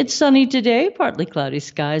 It's sunny today, partly cloudy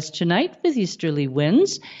skies tonight with easterly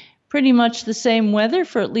winds. Pretty much the same weather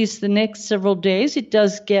for at least the next several days. It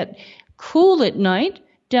does get cool at night,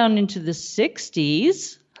 down into the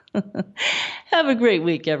 60s. Have a great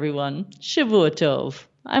week, everyone. Shavua Tov.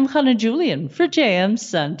 I'm Chana Julian for JM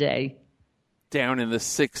Sunday. Down in the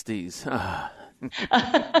 60s.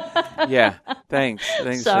 Yeah, thanks.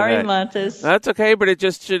 Sorry, for that. Matis. That's okay, but it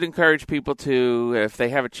just should encourage people to, if they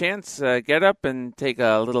have a chance, get up and take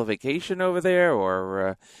a little vacation over there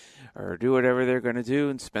or do whatever they're going to do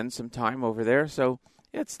and spend some time over there. So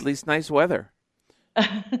it's at least nice weather.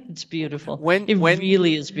 It's beautiful. It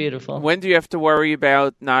really is beautiful. When do you have to worry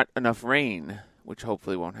about not enough rain, which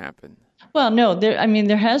hopefully won't happen? Well, no,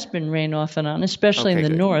 there has been rain off and on, especially in the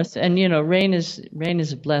good. north. And, rain is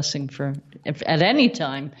a blessing at any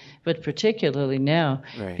time, but particularly now.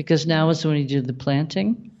 Right. Because now is when you do the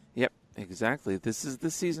planting. Yep, exactly. This is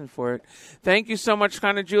the season for it. Thank you so much,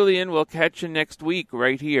 Chana Julian. We'll catch you next week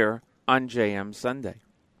right here on JM Sunday.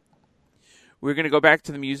 We're going to go back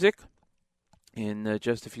to the music in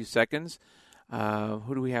just a few seconds.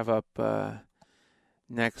 Who do we have up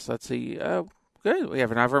next? Let's see. Good. We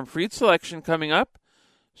have an Avram Fried selection coming up,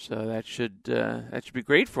 so that should be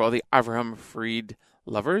great for all the Avram Fried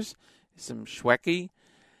lovers. Some Shweki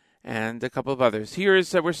and a couple of others. Here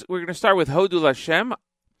is we're going to start with Hodul Hashem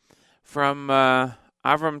from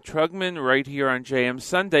Avram Trugman right here on JM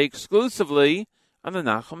Sunday, exclusively on the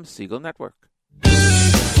Nachum Segal Network.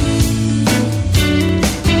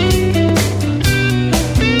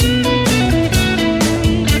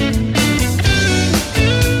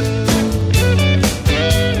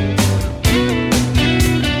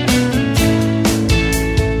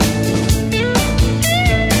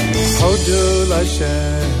 Hodul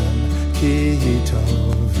Hashem ki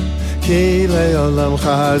tov ki leolam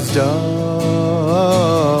chazdo.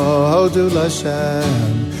 Hodul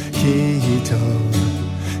Hashem ki tov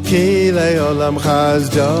ki leolam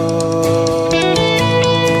chazdo.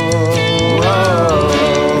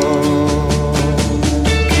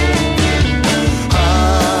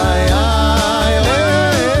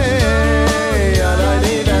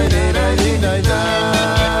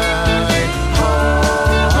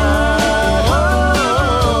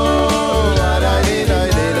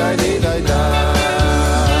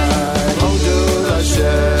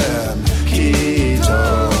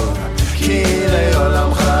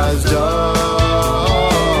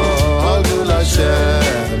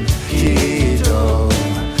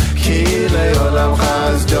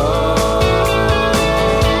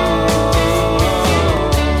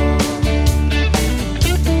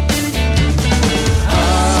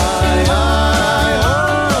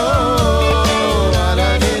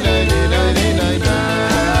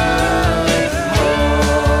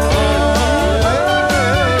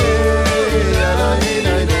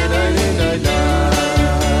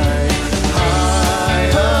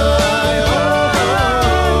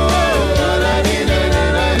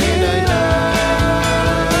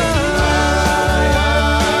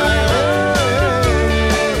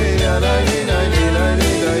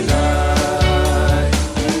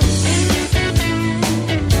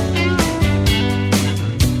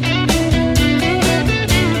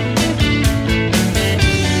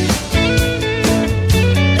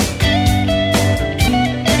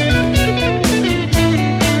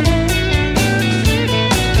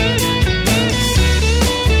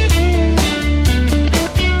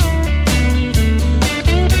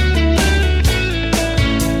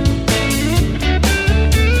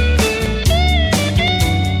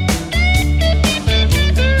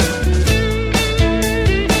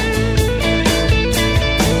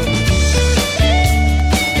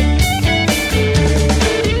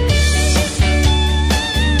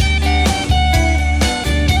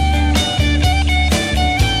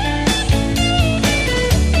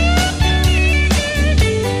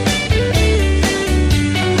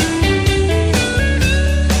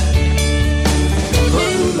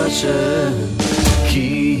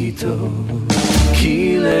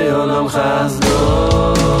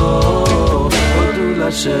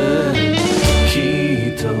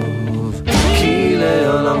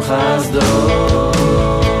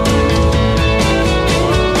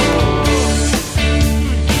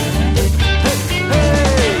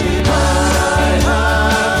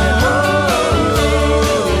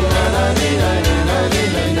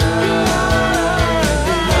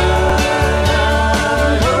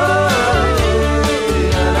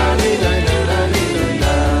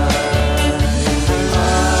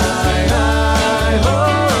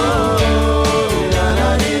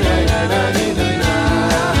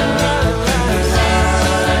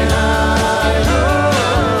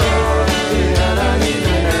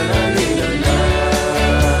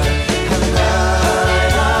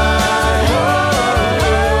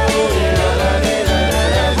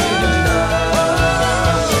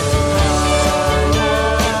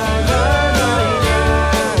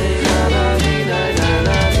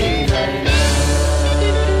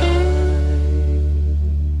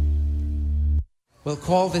 We'll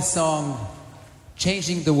call this song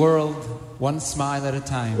Changing the World One Smile at a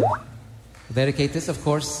Time. We'll dedicate this, of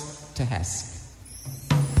course, to Hess.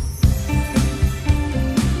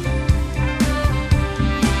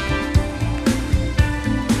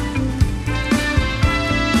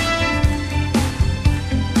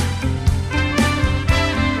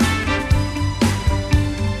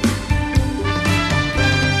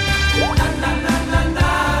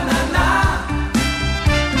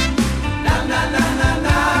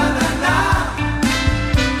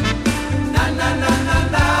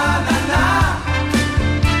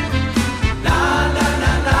 La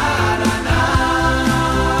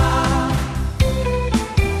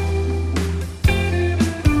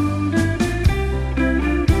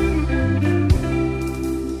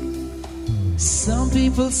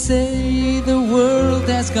people say the world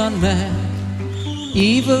has gone mad.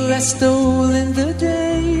 Evil has stolen the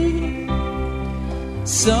day.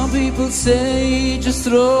 Some people say just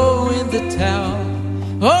throw in the towel.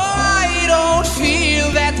 Oh, I don't feel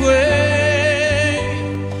that way.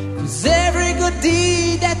 'Cause every good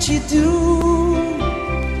deed that you do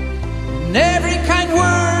and every kind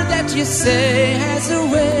word that you say has a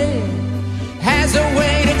way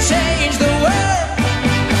to change the world.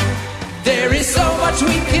 There is so much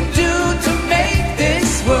we can do to make this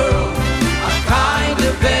world a kind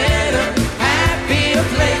of better, happier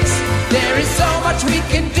place. There is so much we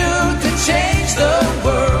can do to change the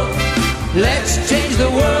world. Let's change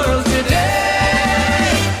the world today.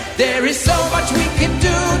 There is so much we can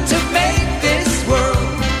do to make this world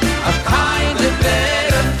a kind of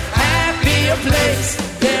better, happier place.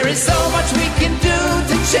 There is so much we can do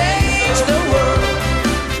to change the world.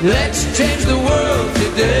 Let's change the world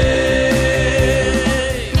today.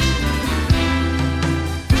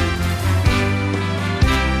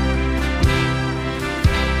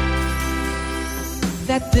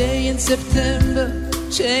 That day in September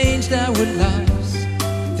changed our lives,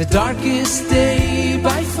 the darkest day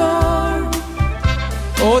by far.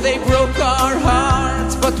 Oh, they broke our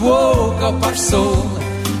hearts but woke up our soul.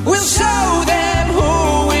 We'll show them who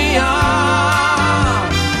we are,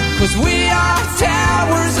 'cause we are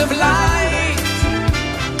towers of light,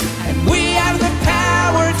 and we have the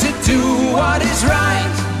power to do what is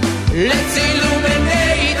right. Let's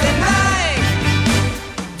illuminate the night.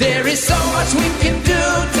 There is so much we can do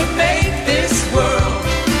to make this world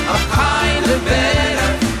a kind of better,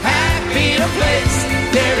 happier place.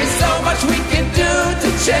 There is so much we can do to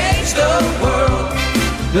change the world.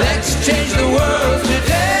 Let's change the world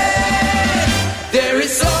today. There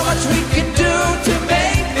is so much we can do to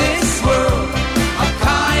make this world a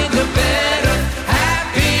kind of better,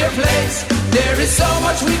 happier place. There is so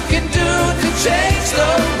much we can do to change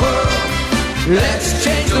the world. Let's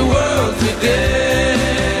change the world today.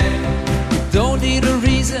 You don't need a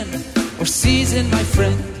reason or season, my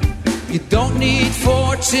friend. You don't need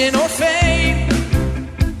fortune or fame.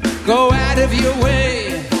 Go out of your way,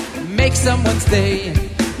 make someone's day.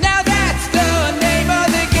 Now that's the name of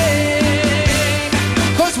the game.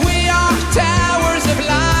 'Cause we are towers of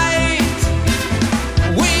light.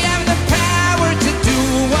 We have the power to do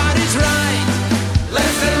what is right.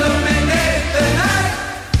 Let's illuminate the night.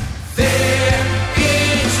 There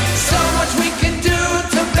is so much we can do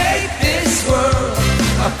to make this world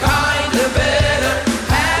a kind of better,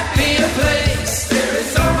 happier place. There is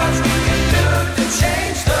so much we can do to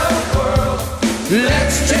change the world.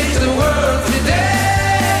 Let's change the world today.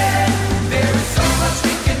 There is so much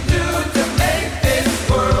we can do to make this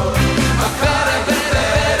world a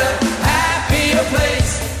better, happier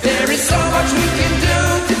place. There is so much we can do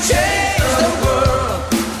to change the world.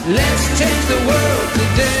 Let's change the world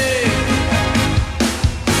today.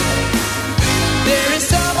 There is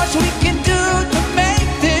so much we can do to make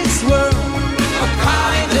this world a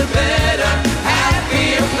kind of better,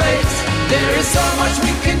 happier place. There is so much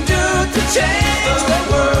we can do to change the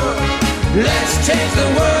world. Let's change the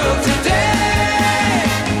world today.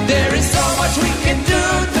 There is so much we can do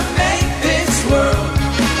to make this world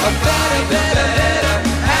a better,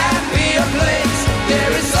 happier place.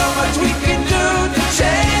 There is so much we can do to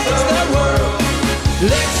change the world.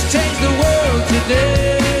 Let's change the world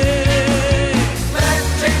today. Let's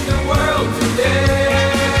change the world today.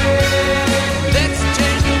 Let's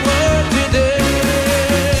change the world today.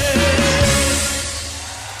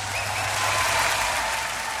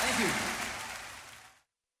 Thank you.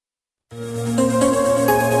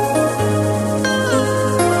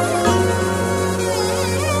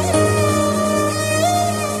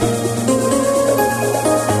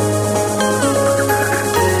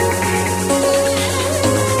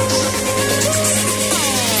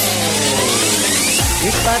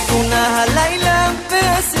 התפתונה הלילה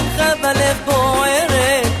והשמחה בלב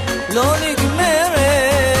בוערת לא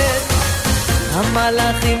נגמרת.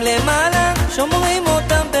 המלאכים למעלה שומרים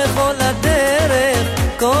אותם בכל הדרך,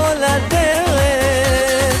 כל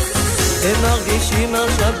הדרך. הם מרגישים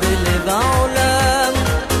עכשיו בלב העולם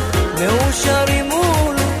מאושרים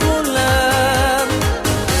מול כולם.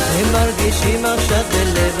 הם מרגישים עכשיו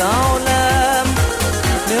בלב העולם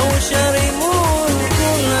מאושרים מול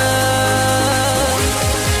כולם.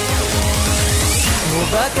 תנו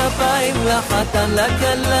בכפיים לחתן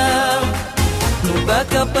לכלה, תנו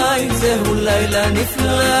בכפיים זהו לילה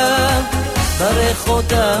נפלא. ברך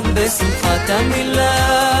אותם בשמחת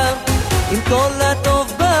המילה עם כל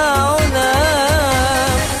הטוב בעולם.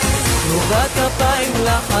 תנו בכפיים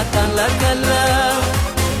לחתן לכלה,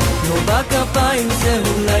 תנו בכפיים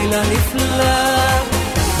זהו לילה נפלא.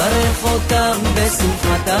 ברך אותם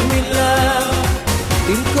בשמחת המילה,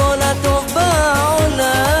 עם כל הטוב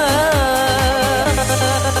בעולם.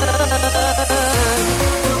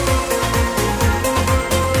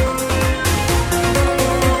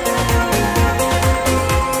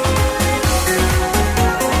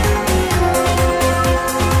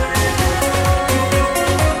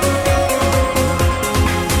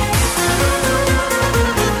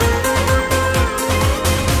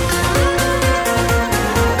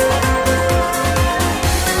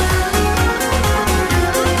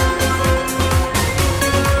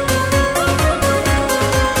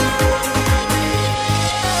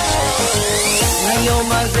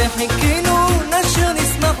 חיכינו, נשיר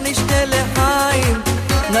נשמח נשתה לחיים,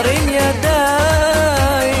 נרים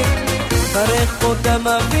ידיים, ברך אותם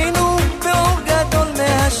אבינו באור גדול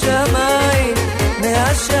מהשמיים,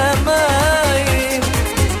 מהשמיים.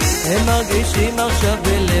 הם מרגישים עכשיו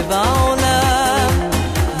בלב העולם,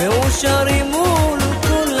 מאושרים מול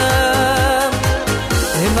כולם.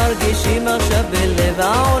 הם מרגישים עכשיו בלב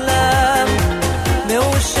העולם,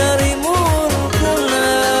 מאושרים מול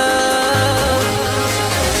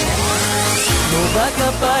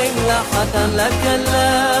בכפיים לחתן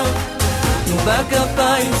לכלה,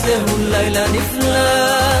 ובכפיים זהו לילה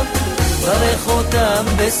נפלא, ברך אותם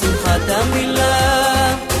בשמחת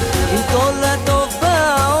המילה, עם כל הטוב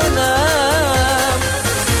בעולם.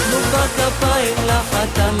 ובכפיים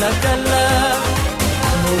לחתן לכלה,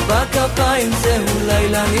 ובכפיים זהו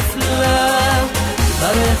לילה נפלא,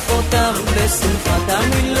 ברך אותם בשמחת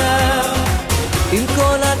המילה, עם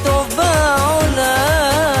כל הטוב בעולם.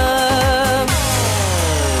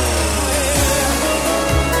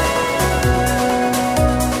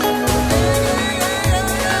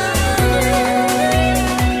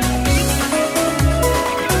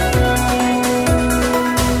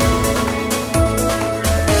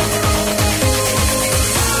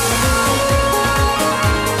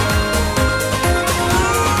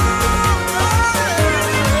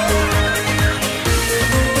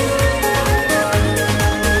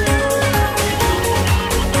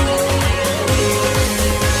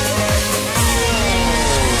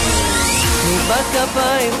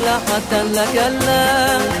 בכפיים לחתן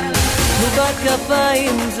לכלה,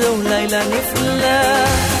 ובכפיים זהו לילה נפלא,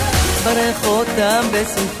 ברך אותם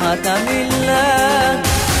בשמחת המילה,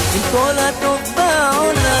 עם כל הטוב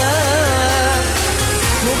בעולם.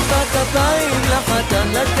 ובכפיים לחתן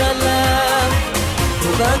לכלה,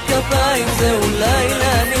 ובכפיים זהו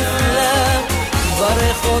לילה נפלא,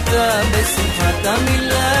 ברך אותם בשמחת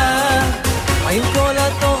המילה, עם כל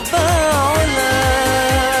הטוב בעולם.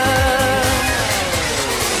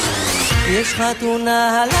 יש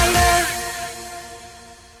חתונה הלילה,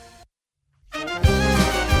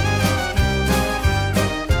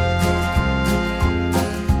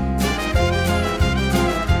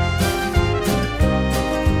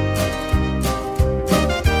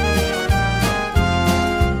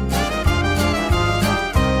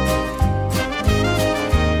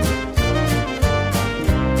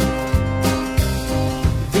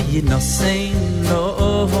 וינסנו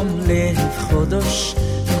לחודש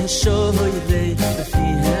שוהי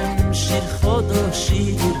בפיהם שיר חודש,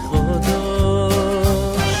 שיר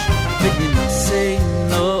חודש.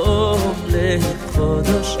 וינסינו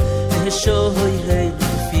לחודש שוהי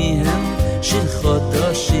בפיהם שיר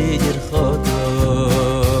חודש, שיר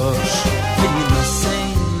חודש.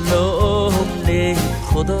 וינסינו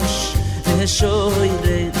לחודש שוהי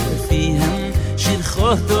בפיהם שיר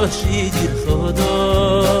חודש, שיר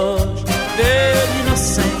חודש.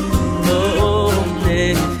 וינסינו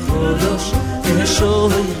לחודש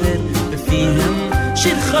שוהר בפיהם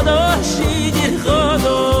שיר חדש, שיר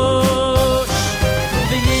חדש.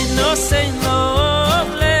 וינוסינו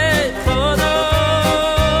לחודש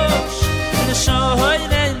שוהר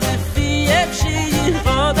בפיהם שיר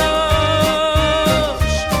חדש.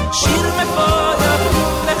 שיר מפויר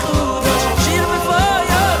לחודש, שיר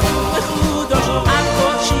מפויר לחודש, על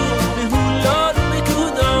כל שיר מהולד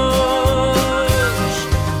מקודש.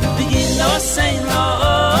 וינוסינו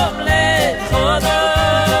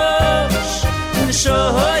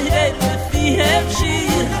שוהר בפיהם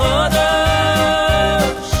שיר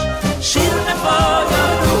חדש. שיר מפויר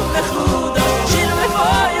לחודש, שיר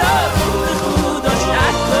מפויר לחודש,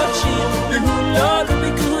 על כל שיר מהולד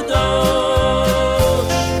מקודש.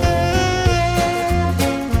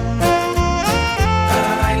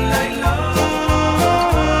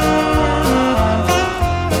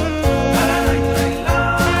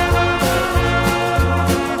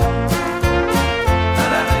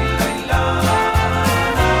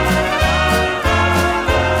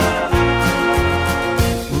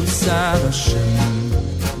 Hashem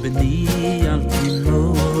b'ni al tino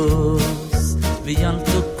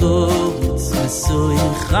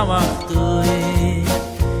חוואחתוי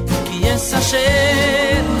כי יש אשר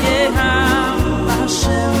יהם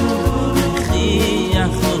השם וכיח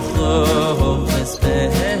וחוב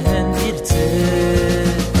אספן ירצה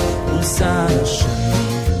וסר השם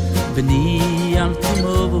בני אל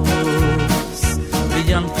תמובוס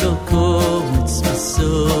ויאל תוקוץ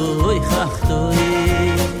בסוי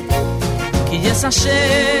חחתוי כי יש אשר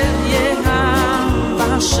יהם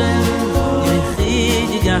השם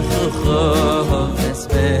וכיח וחוב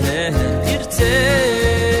אספן ירצה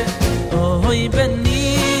אוי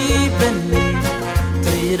בני בני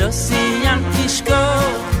תירוסי אל תשכח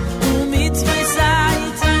ומצווי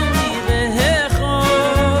זית אני והכו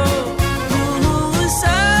וסר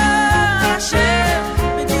השם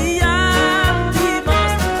בדיין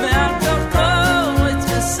תיבוס ואל תוקו את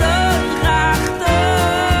בסוי חחתו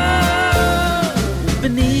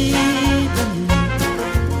בני בני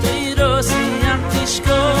תירוסי אל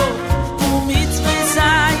תשכח ומצווי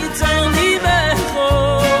זית אני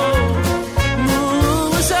והכו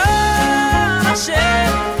וסר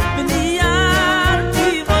השם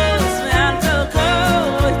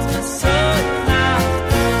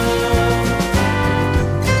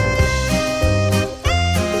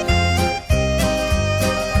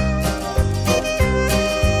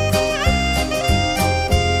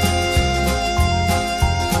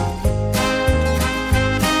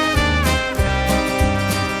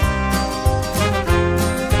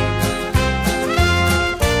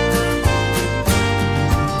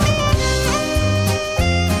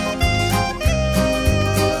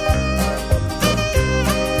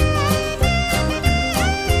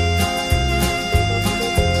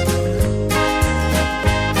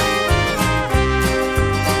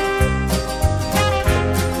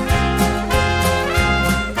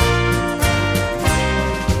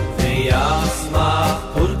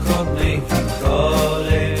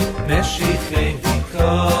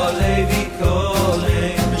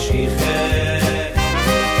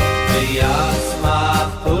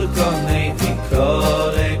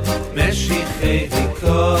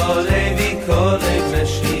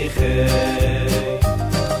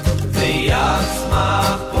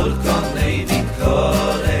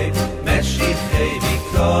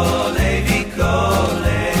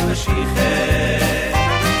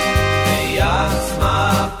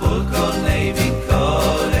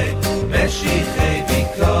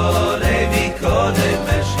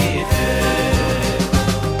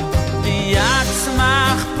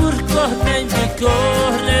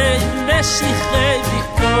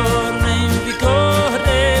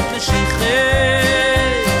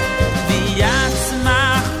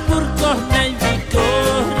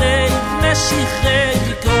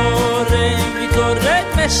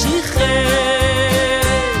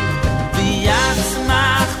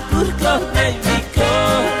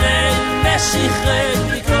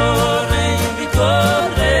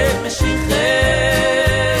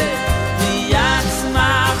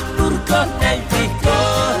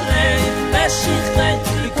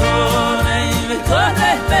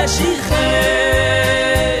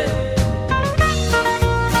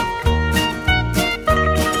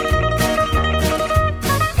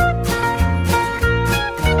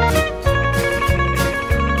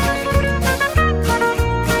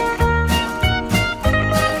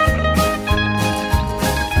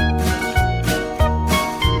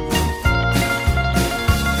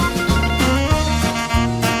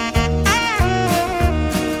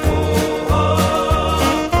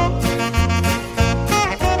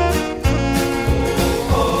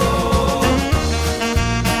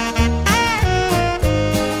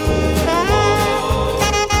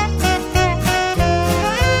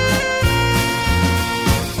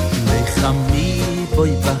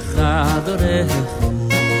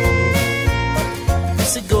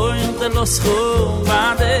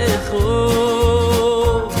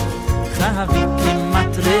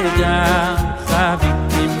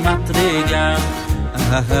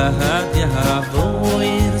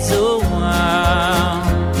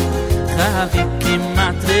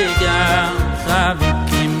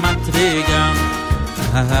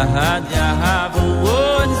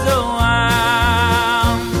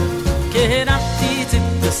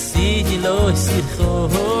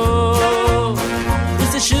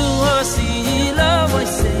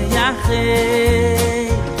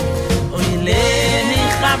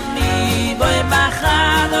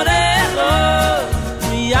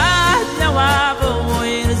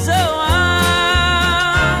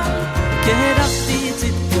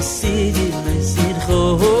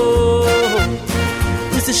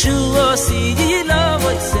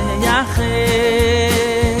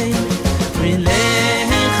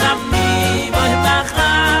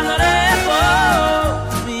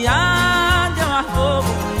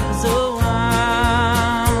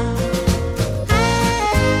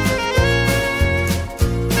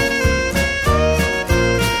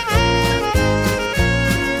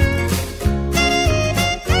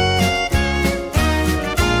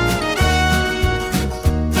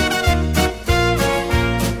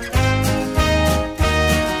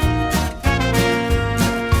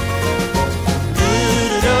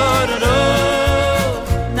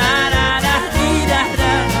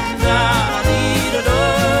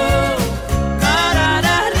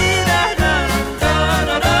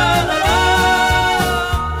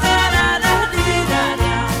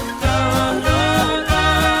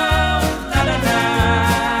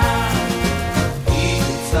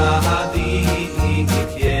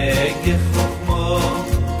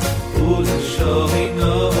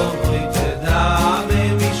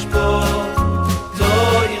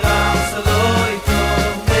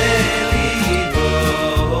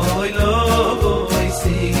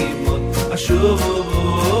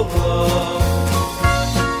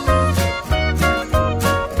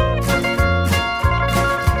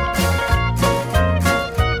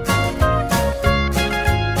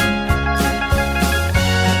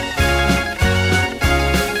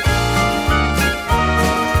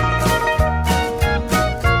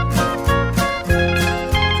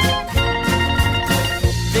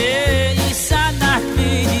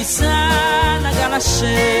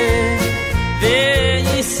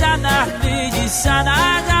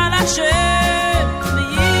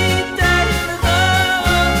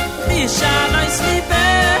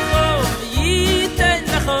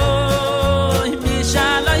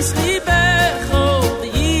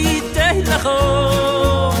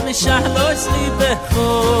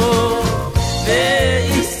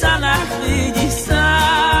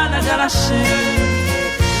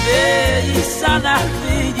ויסנח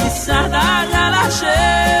ויסנח על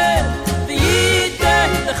השם וייתן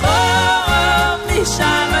לך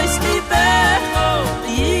משם יסליבך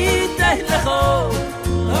וייתן לך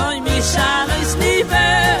אוי משם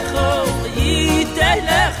יסליבך וייתן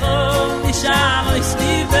לך משם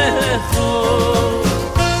יסליבך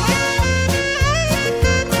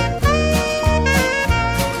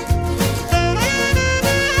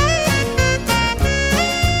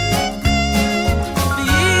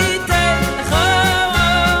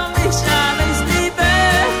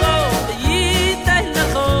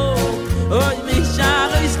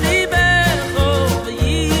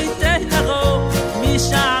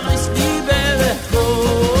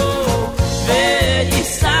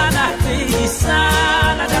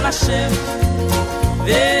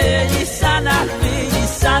ויסנח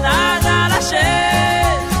ויסנח על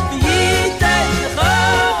השם וייתן לך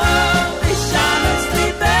משם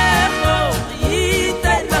יסליבך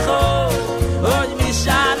וייתן לך עוד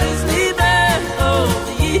משם יסליבך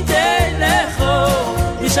וייתן לך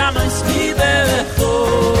משם יסליבך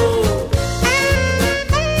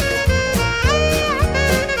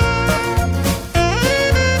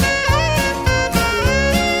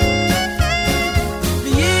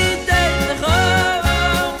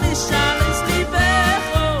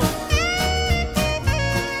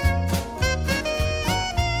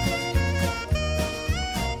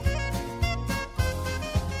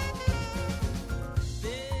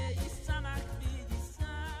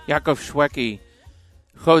Yaakov Shweki,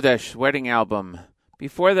 Chodesh, wedding album.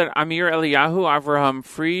 Before that, Amir Eliyahu, Avraham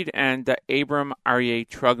Fried, and Abram Aryeh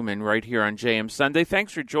Trugman right here on JM Sunday.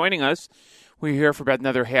 Thanks for joining us. We're here for about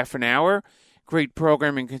another half an hour. Great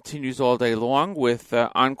programming continues all day long with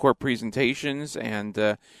encore presentations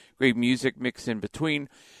and great music mixed in between.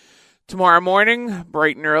 Tomorrow morning,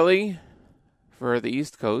 bright and early for the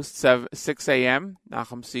East Coast, 6 a.m.,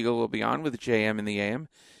 Nachum Siegel will be on with JM in the AM,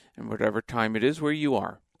 and whatever time it is where you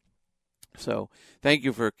are. So thank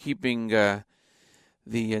you for keeping the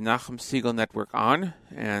Nachum Siegel Network on,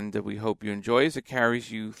 and we hope you enjoy as it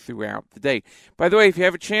carries you throughout the day. By the way, if you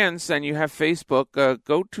have a chance and you have Facebook,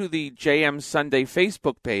 go to the JM Sunday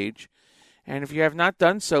Facebook page, and if you have not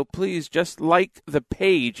done so, please just like the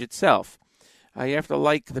page itself. You have to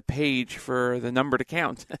like the page for the number to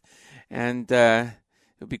count, and it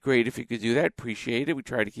would be great if you could do that. Appreciate it. We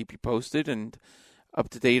try to keep you posted and up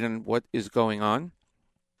to date on what is going on.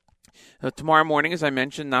 Tomorrow morning, as I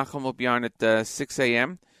mentioned, Nachum will be on at 6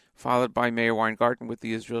 a.m., followed by Meir Weingarten with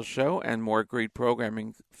the Israel Show, and more great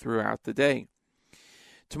programming throughout the day.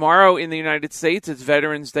 Tomorrow in the United States, it's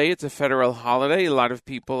Veterans Day. It's a federal holiday. A lot of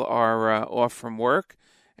people are off from work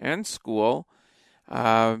and school,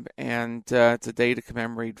 and it's a day to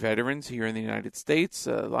commemorate veterans here in the United States.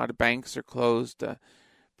 A lot of banks are closed.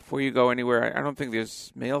 Before you go anywhere, I don't think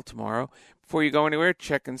there's mail tomorrow. Before you go anywhere,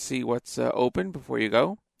 check and see what's open before you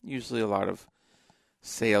go. Usually a lot of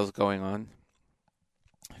sales going on.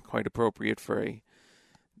 Quite appropriate for a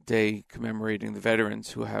day commemorating the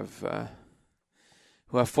veterans who have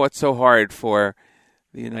fought so hard for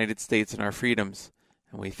the United States and our freedoms,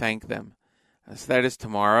 and we thank them. So that is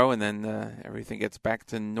tomorrow, and then everything gets back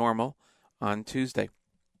to normal on Tuesday.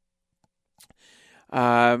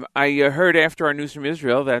 I heard after our news from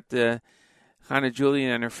Israel that Hannah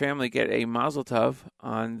Julian and her family get a mazel tov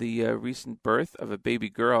on the recent birth of a baby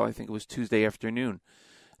girl. I think it was Tuesday afternoon.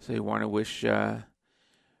 So you want to wish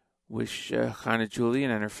Hannah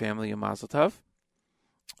Julian and her family a mazel tov.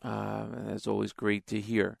 That's always great to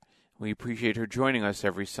hear. We appreciate her joining us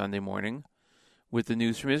every Sunday morning with the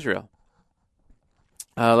news from Israel.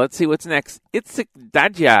 Let's see what's next. Itzik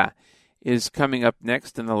Dadya is coming up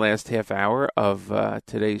next in the last half hour of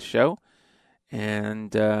today's show.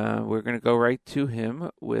 And we're going to go right to him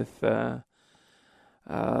with Lashir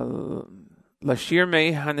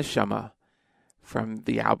Mei Haneshama from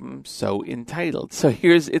the album So Entitled. So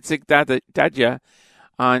here's Itzik Dadya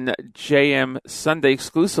on JM Sunday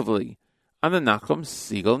exclusively on the Nachum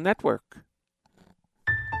Siegel Network.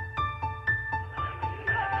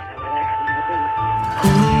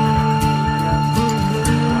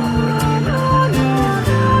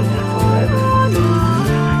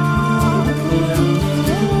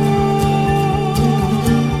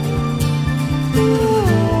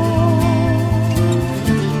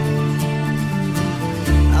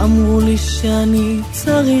 אמרו לי שאני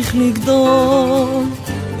צריך לגדול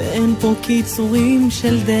ואין פה קיצורים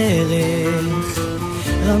של דרך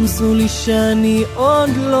רמזו לי שאני עוד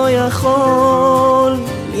לא יכול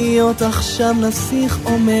להיות עכשיו נסיך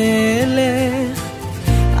או מלך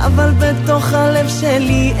אבל בתוך הלב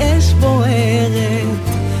שלי אש בוערת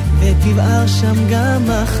ותבער שם גם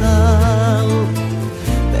מחר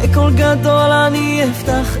בקול גדול אני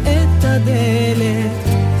אפתח את הדלת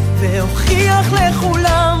והוכיח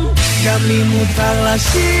לכולם, גם לי מותר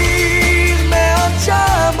לשיר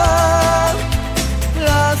מהנשמה,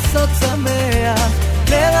 לעשות שמח,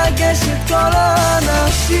 לרגש את כל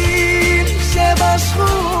האנשים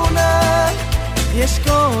שבשכונה. יש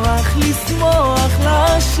כוח לשמוח,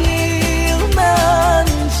 לשיר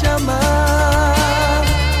מהנשמה.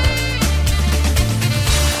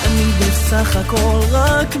 אני בסך הכל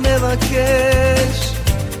רק מבקש,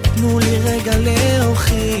 תנו לי רגע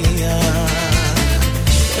להוכיח,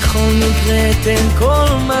 בכל מקרה תן כל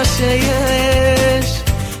מה שיש,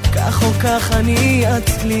 כך או כך אני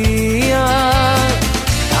אצליח.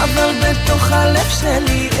 אבל בתוך הלב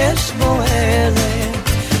שלי אש בוערת,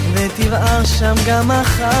 ותראה שם גם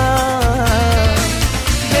מחר.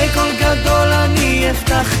 בקול גדול אני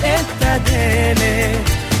אפתח את הדלת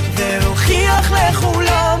והוכיח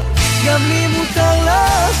לכולם, גם לי מותר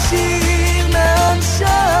לשיר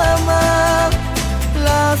מהנשמה,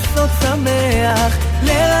 לעשות שמח,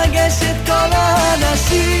 לרגש את כל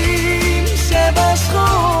האנשים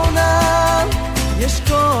שבשכונה. יש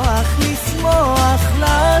כוח לשמוח,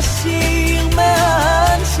 לשיר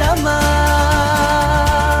מהנשמה.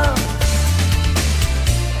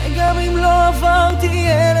 גם אם לא עברתי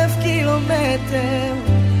 1,000 קילומטר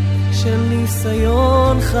של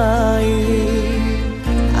ניסיון חיים,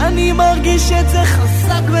 אני מרגיש את זה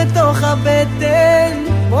חזק בתוך הבטן,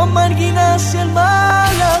 כמו מנגינה של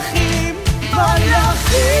מלאכים,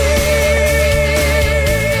 מלאכים.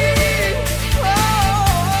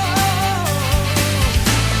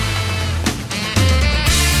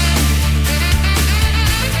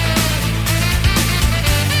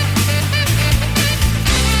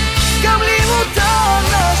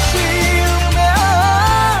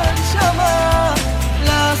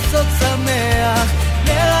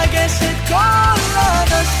 כל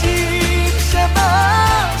האנשים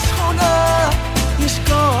שבשכונה, יש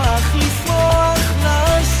כוח לשמוח,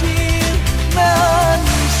 לשיר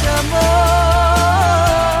מהנשמה,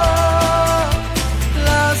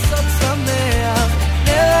 לעשות שמח,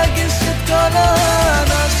 לרגש את כל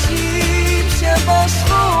האנשים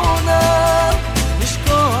שבשכונה. יש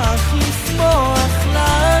כוח לשמוח,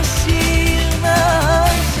 לשיר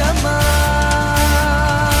מהנשמה.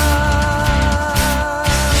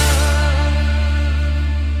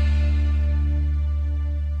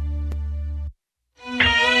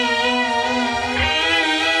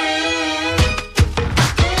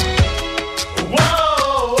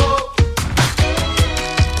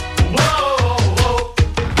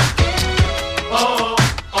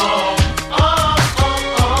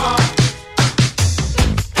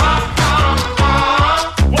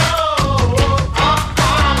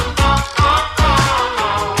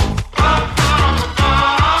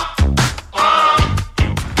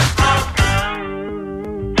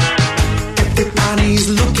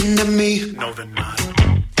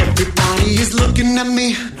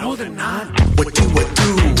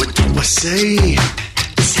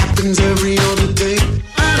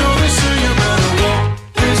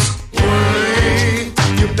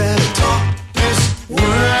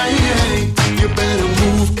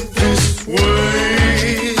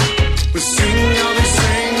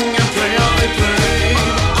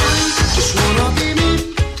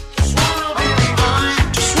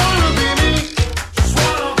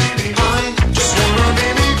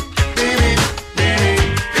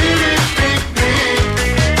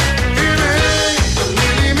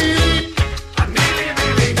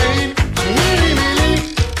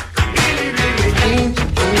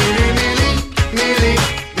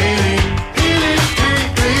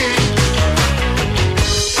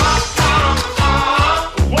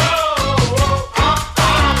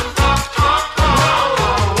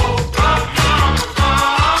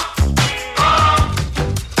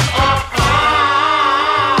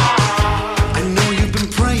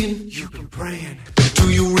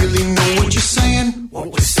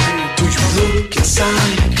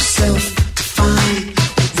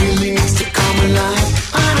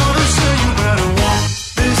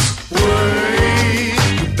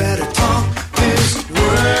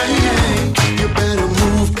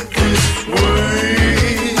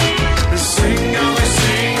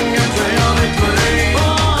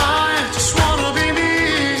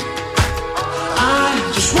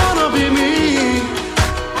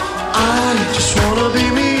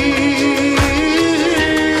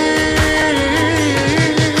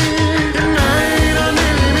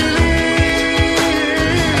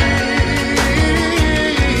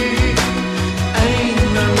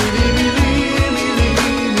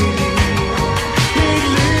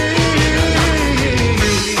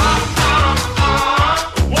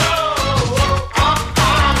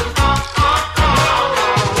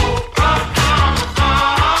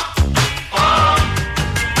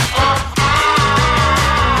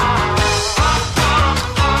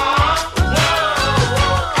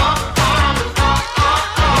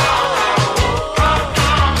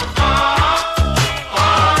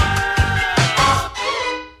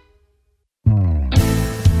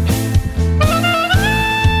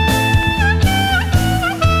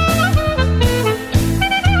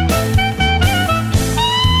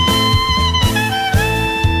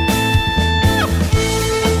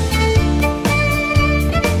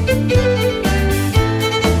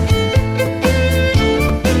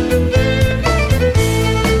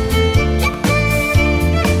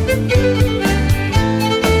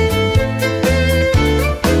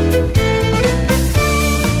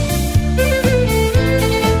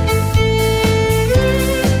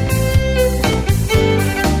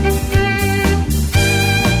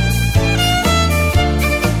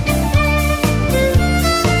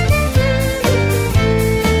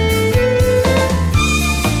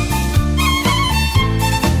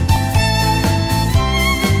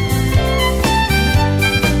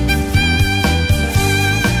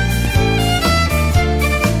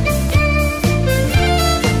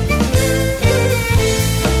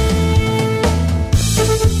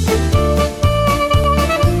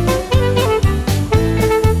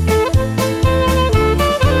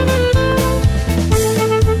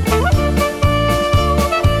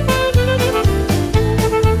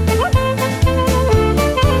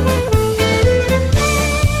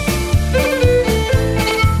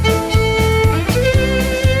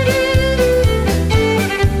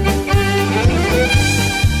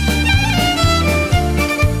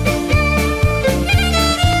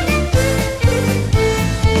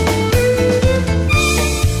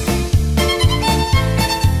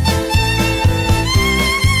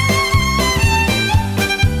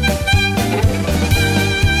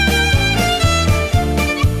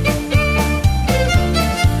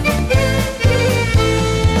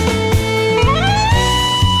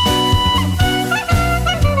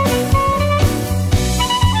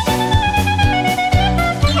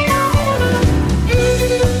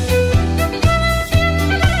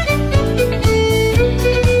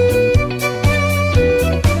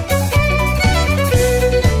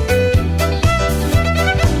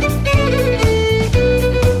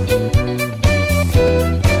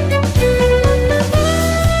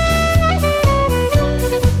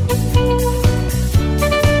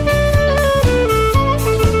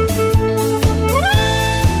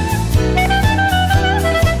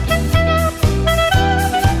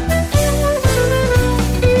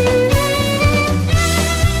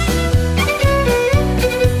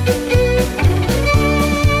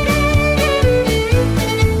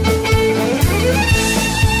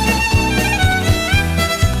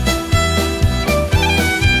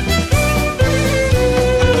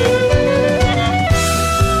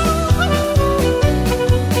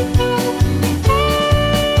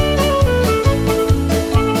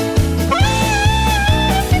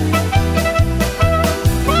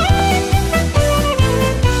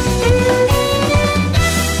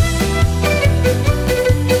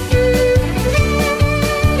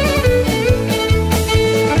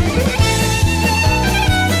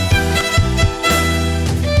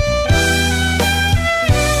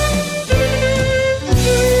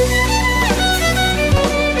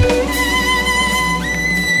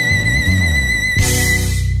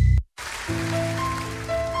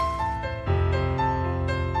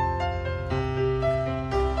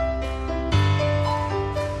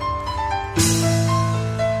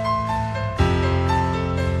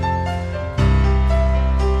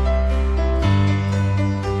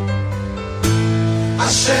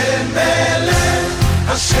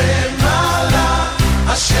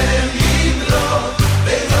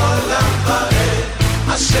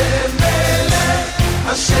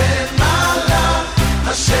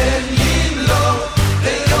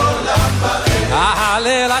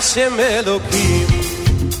 Hashem Elokim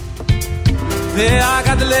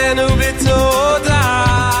Ve'agadlenu b'toda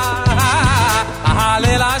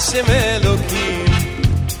Halel Hashem Elokim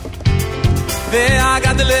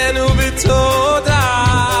Ve'agadlenu b'toda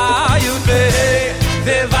Yud Ve'Hei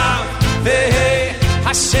Ve'Vav Ve'Hei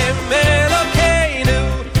Hashem Elokeinu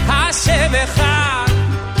Hashem Echad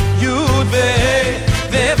Yud Ve'Hei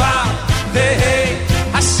Ve'Vav Ve'Hei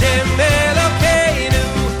Hashem Elokeinu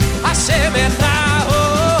Hashem Echad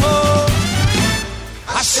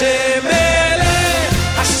Hashem Eleh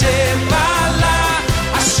Hashem Malach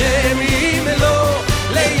Hashem Imelo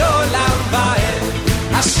Le'olam Va'ed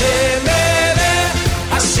Hashem Eleh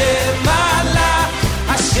Hashem Malach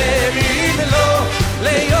Hashem Imelo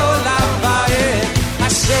Le'olam Va'ed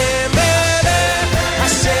Hashem Eleh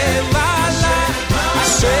Hashem Malach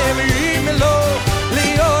Hashem Imelo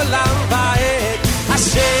Le'olam Va'ed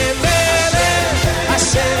Hashem Eleh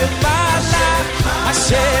Hashem Malach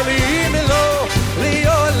Hashem Imelo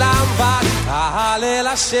Le'olam Va'ed Halel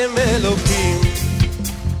Hashem Elokim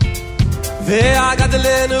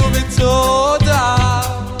Ve'agadlenu b'toda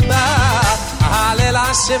Halel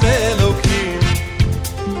Hashem Elokim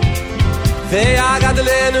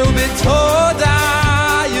Ve'agadlenu b'toda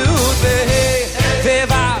Yud Ve'Hei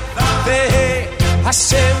Ve'Vav Ve'Hei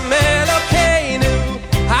Hashem Elokeinu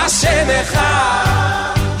Hashem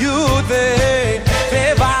Echad Yud Ve'Hei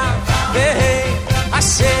Ve'Vav Ve'Hei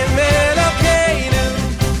Hashem Elokeinu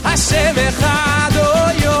Hashem Echad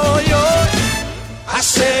Oy Oy Oy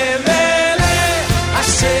Hashem Eleh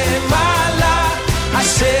Hashem Malach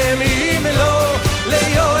Hashem Imelo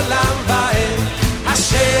Le'olam Va'ed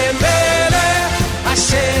Hashem Eleh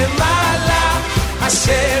Hashem Malach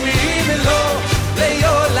Hashem Imelo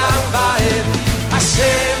Le'olam Va'ed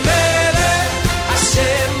Hashem Eleh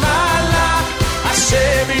Hashem Malach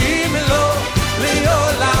Hashem Imelo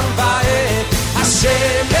Le'olam Va'ed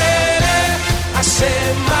Hashem Eleh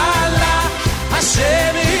Hashem Malach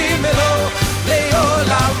Hashem Imelo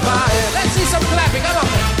Le'olam Va'ed. Let's see some clapping, come on.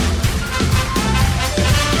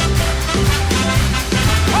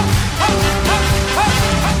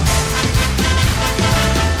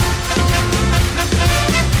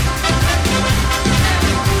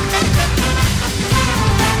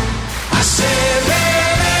 Hashem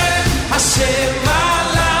Eleh Hashem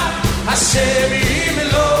Malach Hashem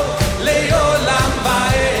Imelo Le'olam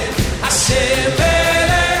Va'ed Hashem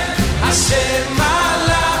Eleh Hashem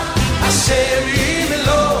Malach Hashem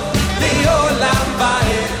Imelo Le'olam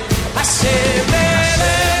Va'ed Hashem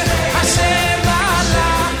Eleh Hashem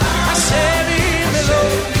Malach Hashem Imelo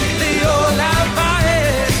Le'olam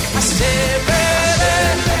Va'ed Hashem Eleh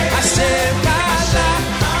Hashem Malach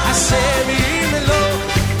Hashem Imelo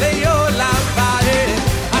Le'olam Va'ed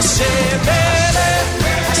Hashem Eleh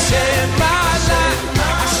Hashem Malach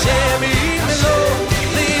Hashem Imelo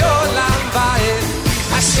Le'olam Va'ed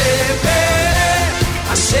Hashem Eleh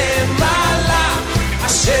Hashem Malach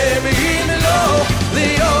Hashem Imelo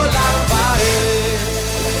Le'olam Va'ed.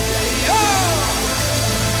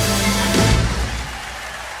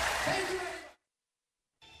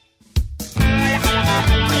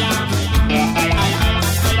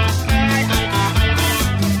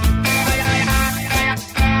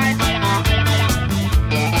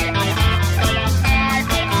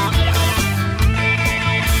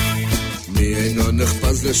 מי אינו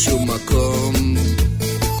נחפז לשום מקום,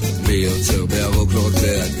 מי יוצר בירוק לא רק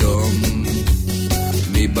באדום,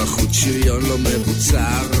 מי בחוץ שריון לא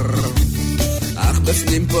מבוצר, אך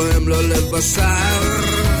בפנים פועם לו לב בשר.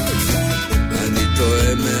 אני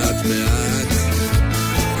טועה מעט מעט,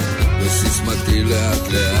 וסיסמתי לאט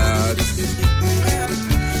לאט,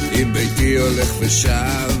 אם ביתי הולך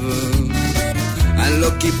ושב, אני לא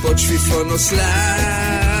כיפות שפיפון או סלב,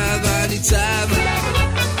 אני צב,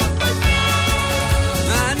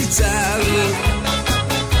 אני צב,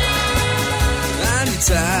 אני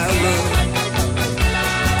צב,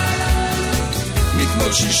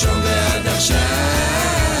 מתמול שישון ועד עכשיו,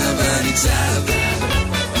 אני צב,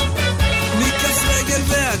 מכף רגל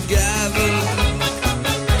ועד גב,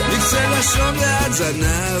 מקצה לשון ועד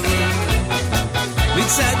זנב,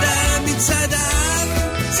 מצדם, מצדם,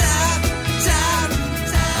 צב, צב,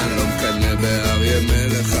 אני לא מקנה באריה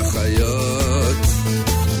מלך החיות,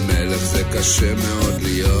 מלך זה קשה מאוד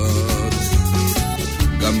להיות,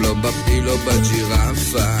 גם לא בפיל או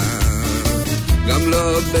בג'ירפה, גם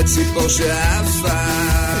לא בציפור שעפה.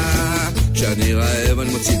 כשאני רעב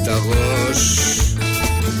אני מוציא את הראש,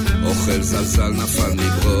 אוכל זלזל נפל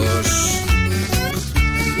מבראש,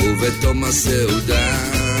 ובתום הסעודה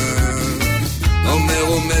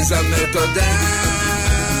אומר ומזמר תודה.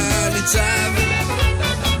 ניצב,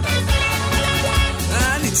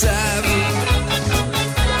 ניצב,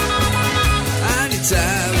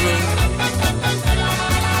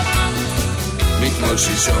 מכל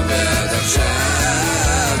שלשום ועד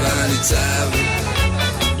עכשיו אני צב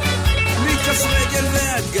מכף רגל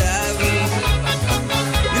ועד גב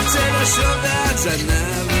מצד השור ועד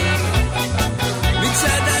זנב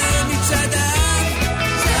מצד האם מצד האם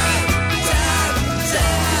צב צב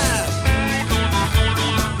צב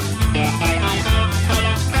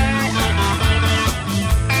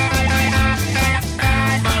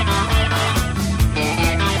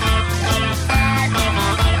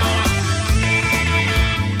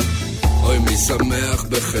אוי מי שמח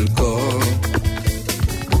בחלקו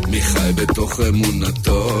מי חי בתוך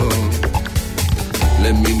אמונתו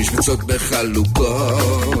למי משמצות בחלוקו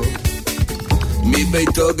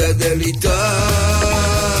מביתו גדל איתו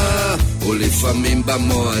ולפעמים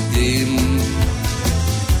במועדים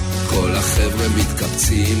כל החבר'ה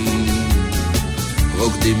מתקבצים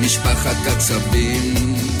רוקדים משפחת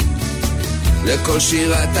עצבים לכל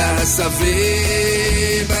שירת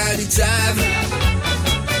העשבים אני צב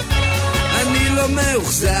אני לא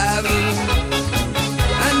מאוכזב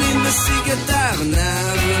אני משיג את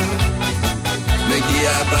הארנב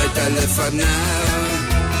מגיע הביתה לפניו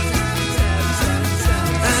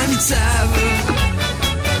אני צב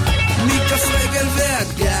מכף רגל ועד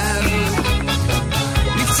גב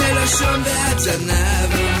מקצה לשון ועד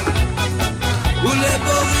זנב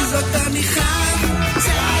ולבוריזות אני חב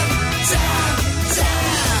צב צב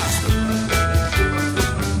צב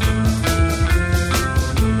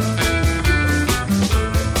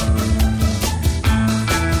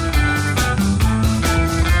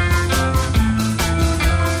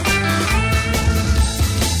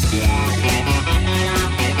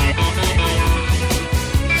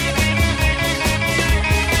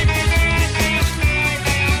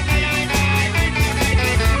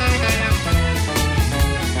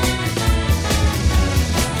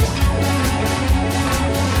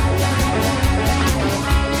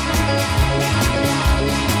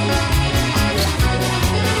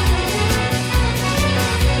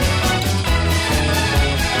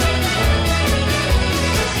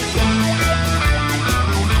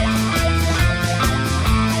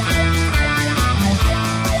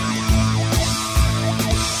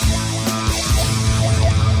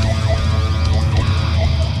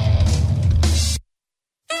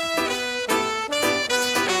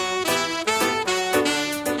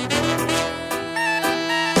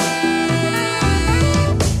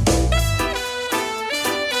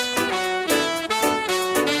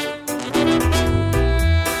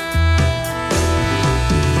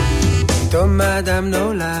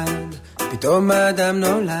פתאום האדם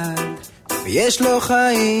נולד ויש לו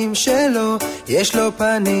חיים שלו, יש לו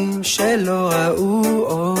פנים שלא ראו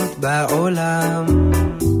עוד בעולם.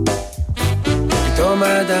 פתאום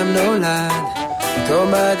האדם נולד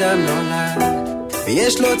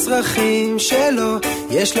ויש לו צרכים שלו,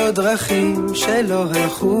 יש לו דרכים שלא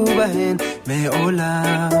הלכו בהן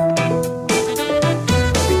מעולם.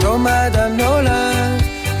 פתאום האדם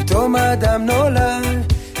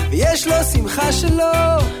נולד ויש לו שמחה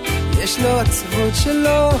שלו, יש לו עצבות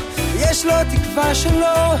שלו, יש לו תקווה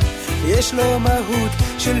שלו, יש לו מהות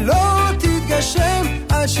שלא תתגשם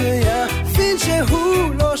עד שיבין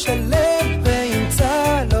שהוא לא שלם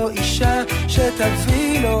וימצא לו אישה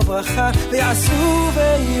שתביא לו ברכה ויעשו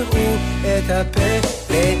ויראו את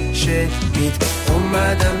הפלא שפתאום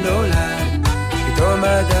האדם נולד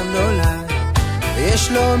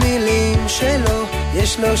ויש לו מילים שלו,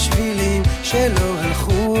 יש לו שבילים שלא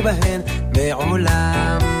הלכו בהן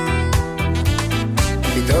מעולם.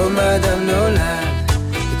 פתאום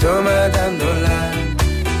האדם נולד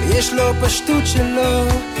ויש לו פשטות שלו,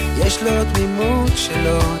 יש לו תמימות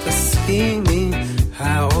שלא תסכים עם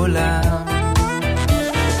העולם.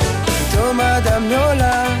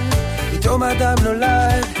 פתאום האדם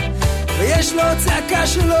נולד ויש לו צעקה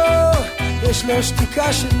שלו, יש לו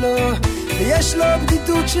שתיקה שלו, ויש לו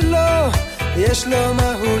בדידות שלו, ויש לו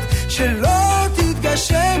מהות שלא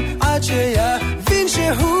תתגשם עד שיבין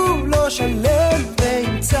שהוא לא שלם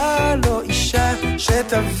וימצא לו אישה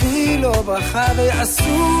שתביא לו ברכה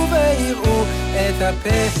ויעשו ויראו את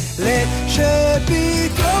הפלא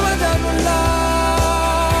שפתאום אדם נולד.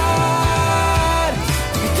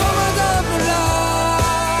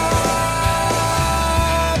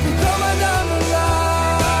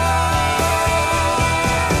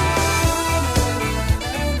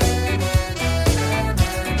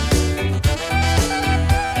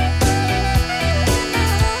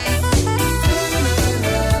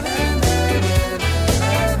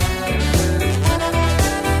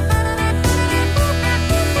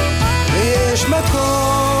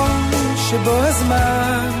 שבו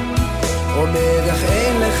הזמן עומד אך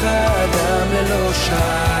אין לך אדם ללא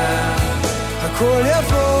שם, הכל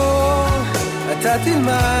יבוא, אתה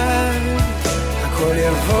תלמד, הכל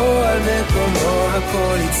יבוא על מקומו,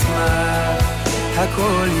 הכל יצמח,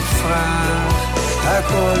 הכל יפרח,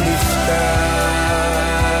 הכל יפתח.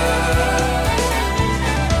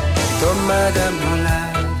 פתאום אדם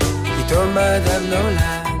נולד, פתאום אדם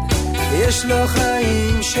נולד, יש לו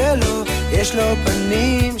חיים שלו, יש לו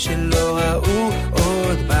פנים שלא ראו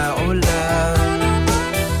עוד בעולם.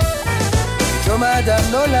 פתאום אדם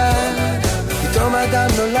נולד, פתאום אדם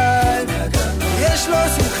נולד, יש לו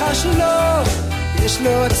שמחה שלו, יש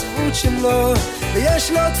לו עצבות שלו,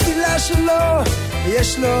 ויש לו תפילה שלו,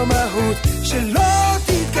 ויש לו מהות שלא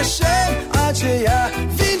תתקשם עד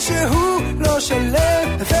שיבין שהוא לא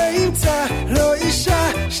שלם, וימצא לו אישה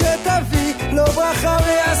שתביא לו ברכה,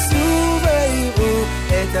 ויעשו ויראו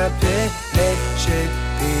את הפלא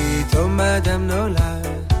שפתאום אדם נולד,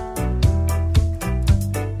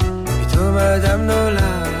 פתאום אדם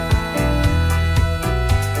נולד,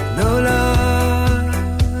 נולד.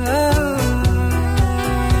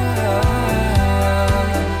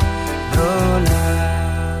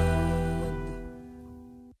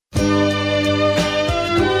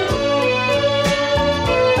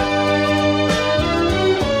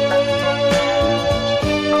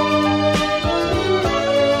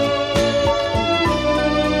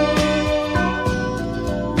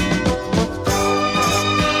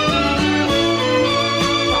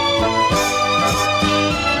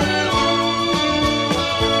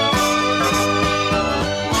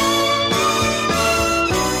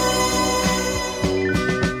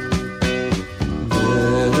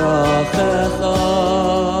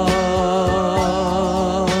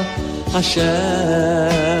 Hashem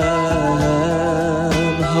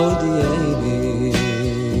hodieni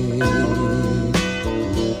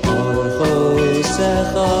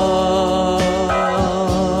orchosecha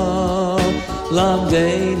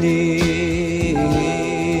lamdeini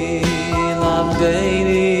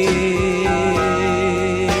lamdeini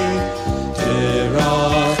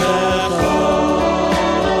terachecha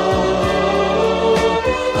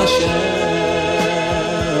Hashem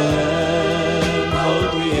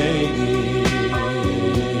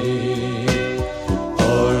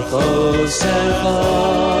Secha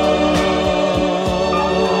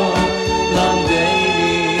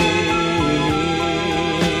lamdeini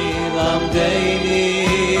lamdeini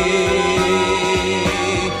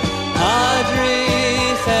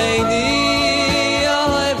adricheini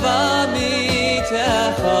ahevami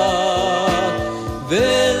techa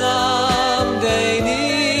velamdeini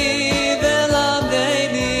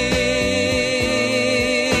velamdeini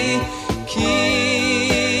ki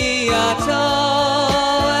ata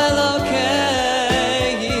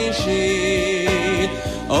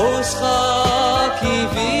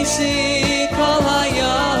kol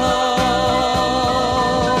hayom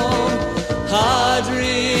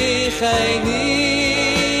hadricheini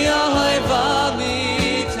ahevami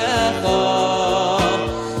techa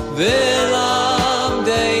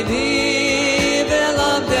velamdeini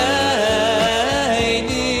velamdeini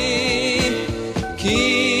ki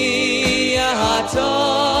ato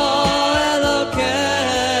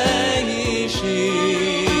elokei ishi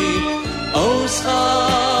oscha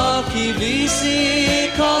kivisi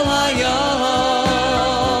kol hayom.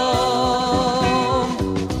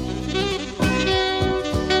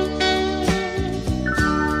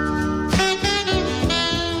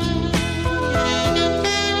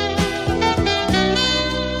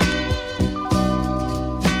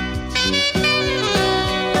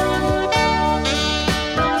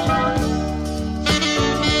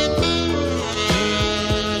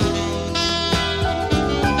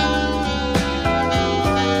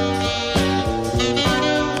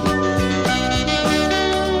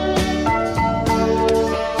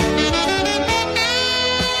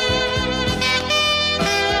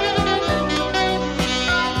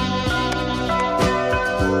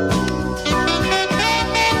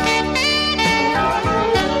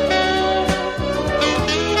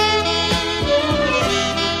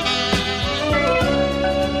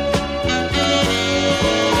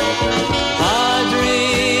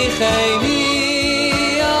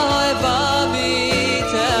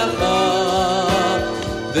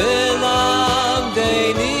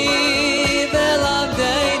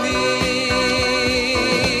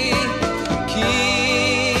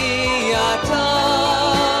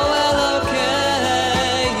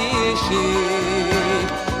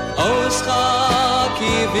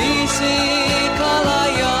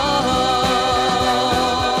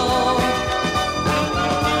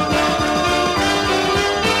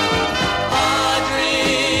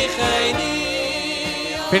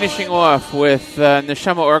 Finishing off with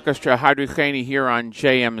Neshama Orchestra, Hadri Cheni here on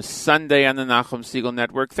JM Sunday on the Nachum Segal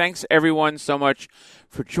Network. Thanks, everyone, so much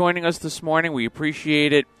for joining us this morning. We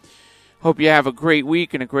appreciate it. Hope you have a great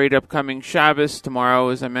week and a great upcoming Shabbos. Tomorrow,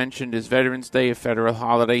 as I mentioned, is Veterans Day, a federal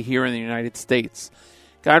holiday here in the United States.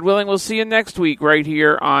 God willing, we'll see you next week right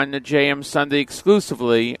here on the JM Sunday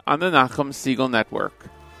exclusively on the Nachum Segal Network.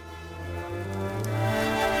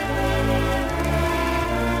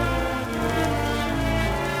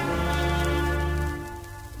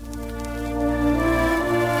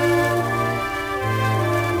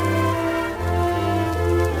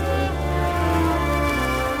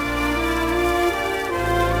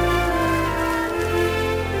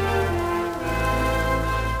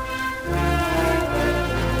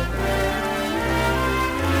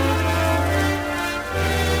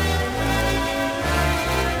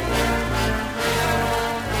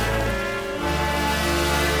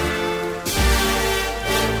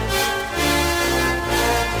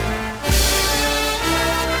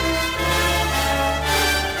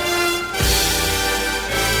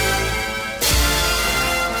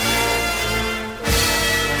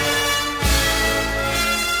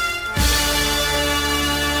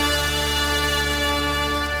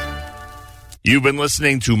 You've been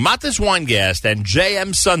listening to Matis Weingast and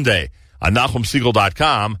JM Sunday on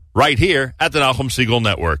NachumSegal.com, right here at the Nachum Segal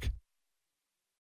Network.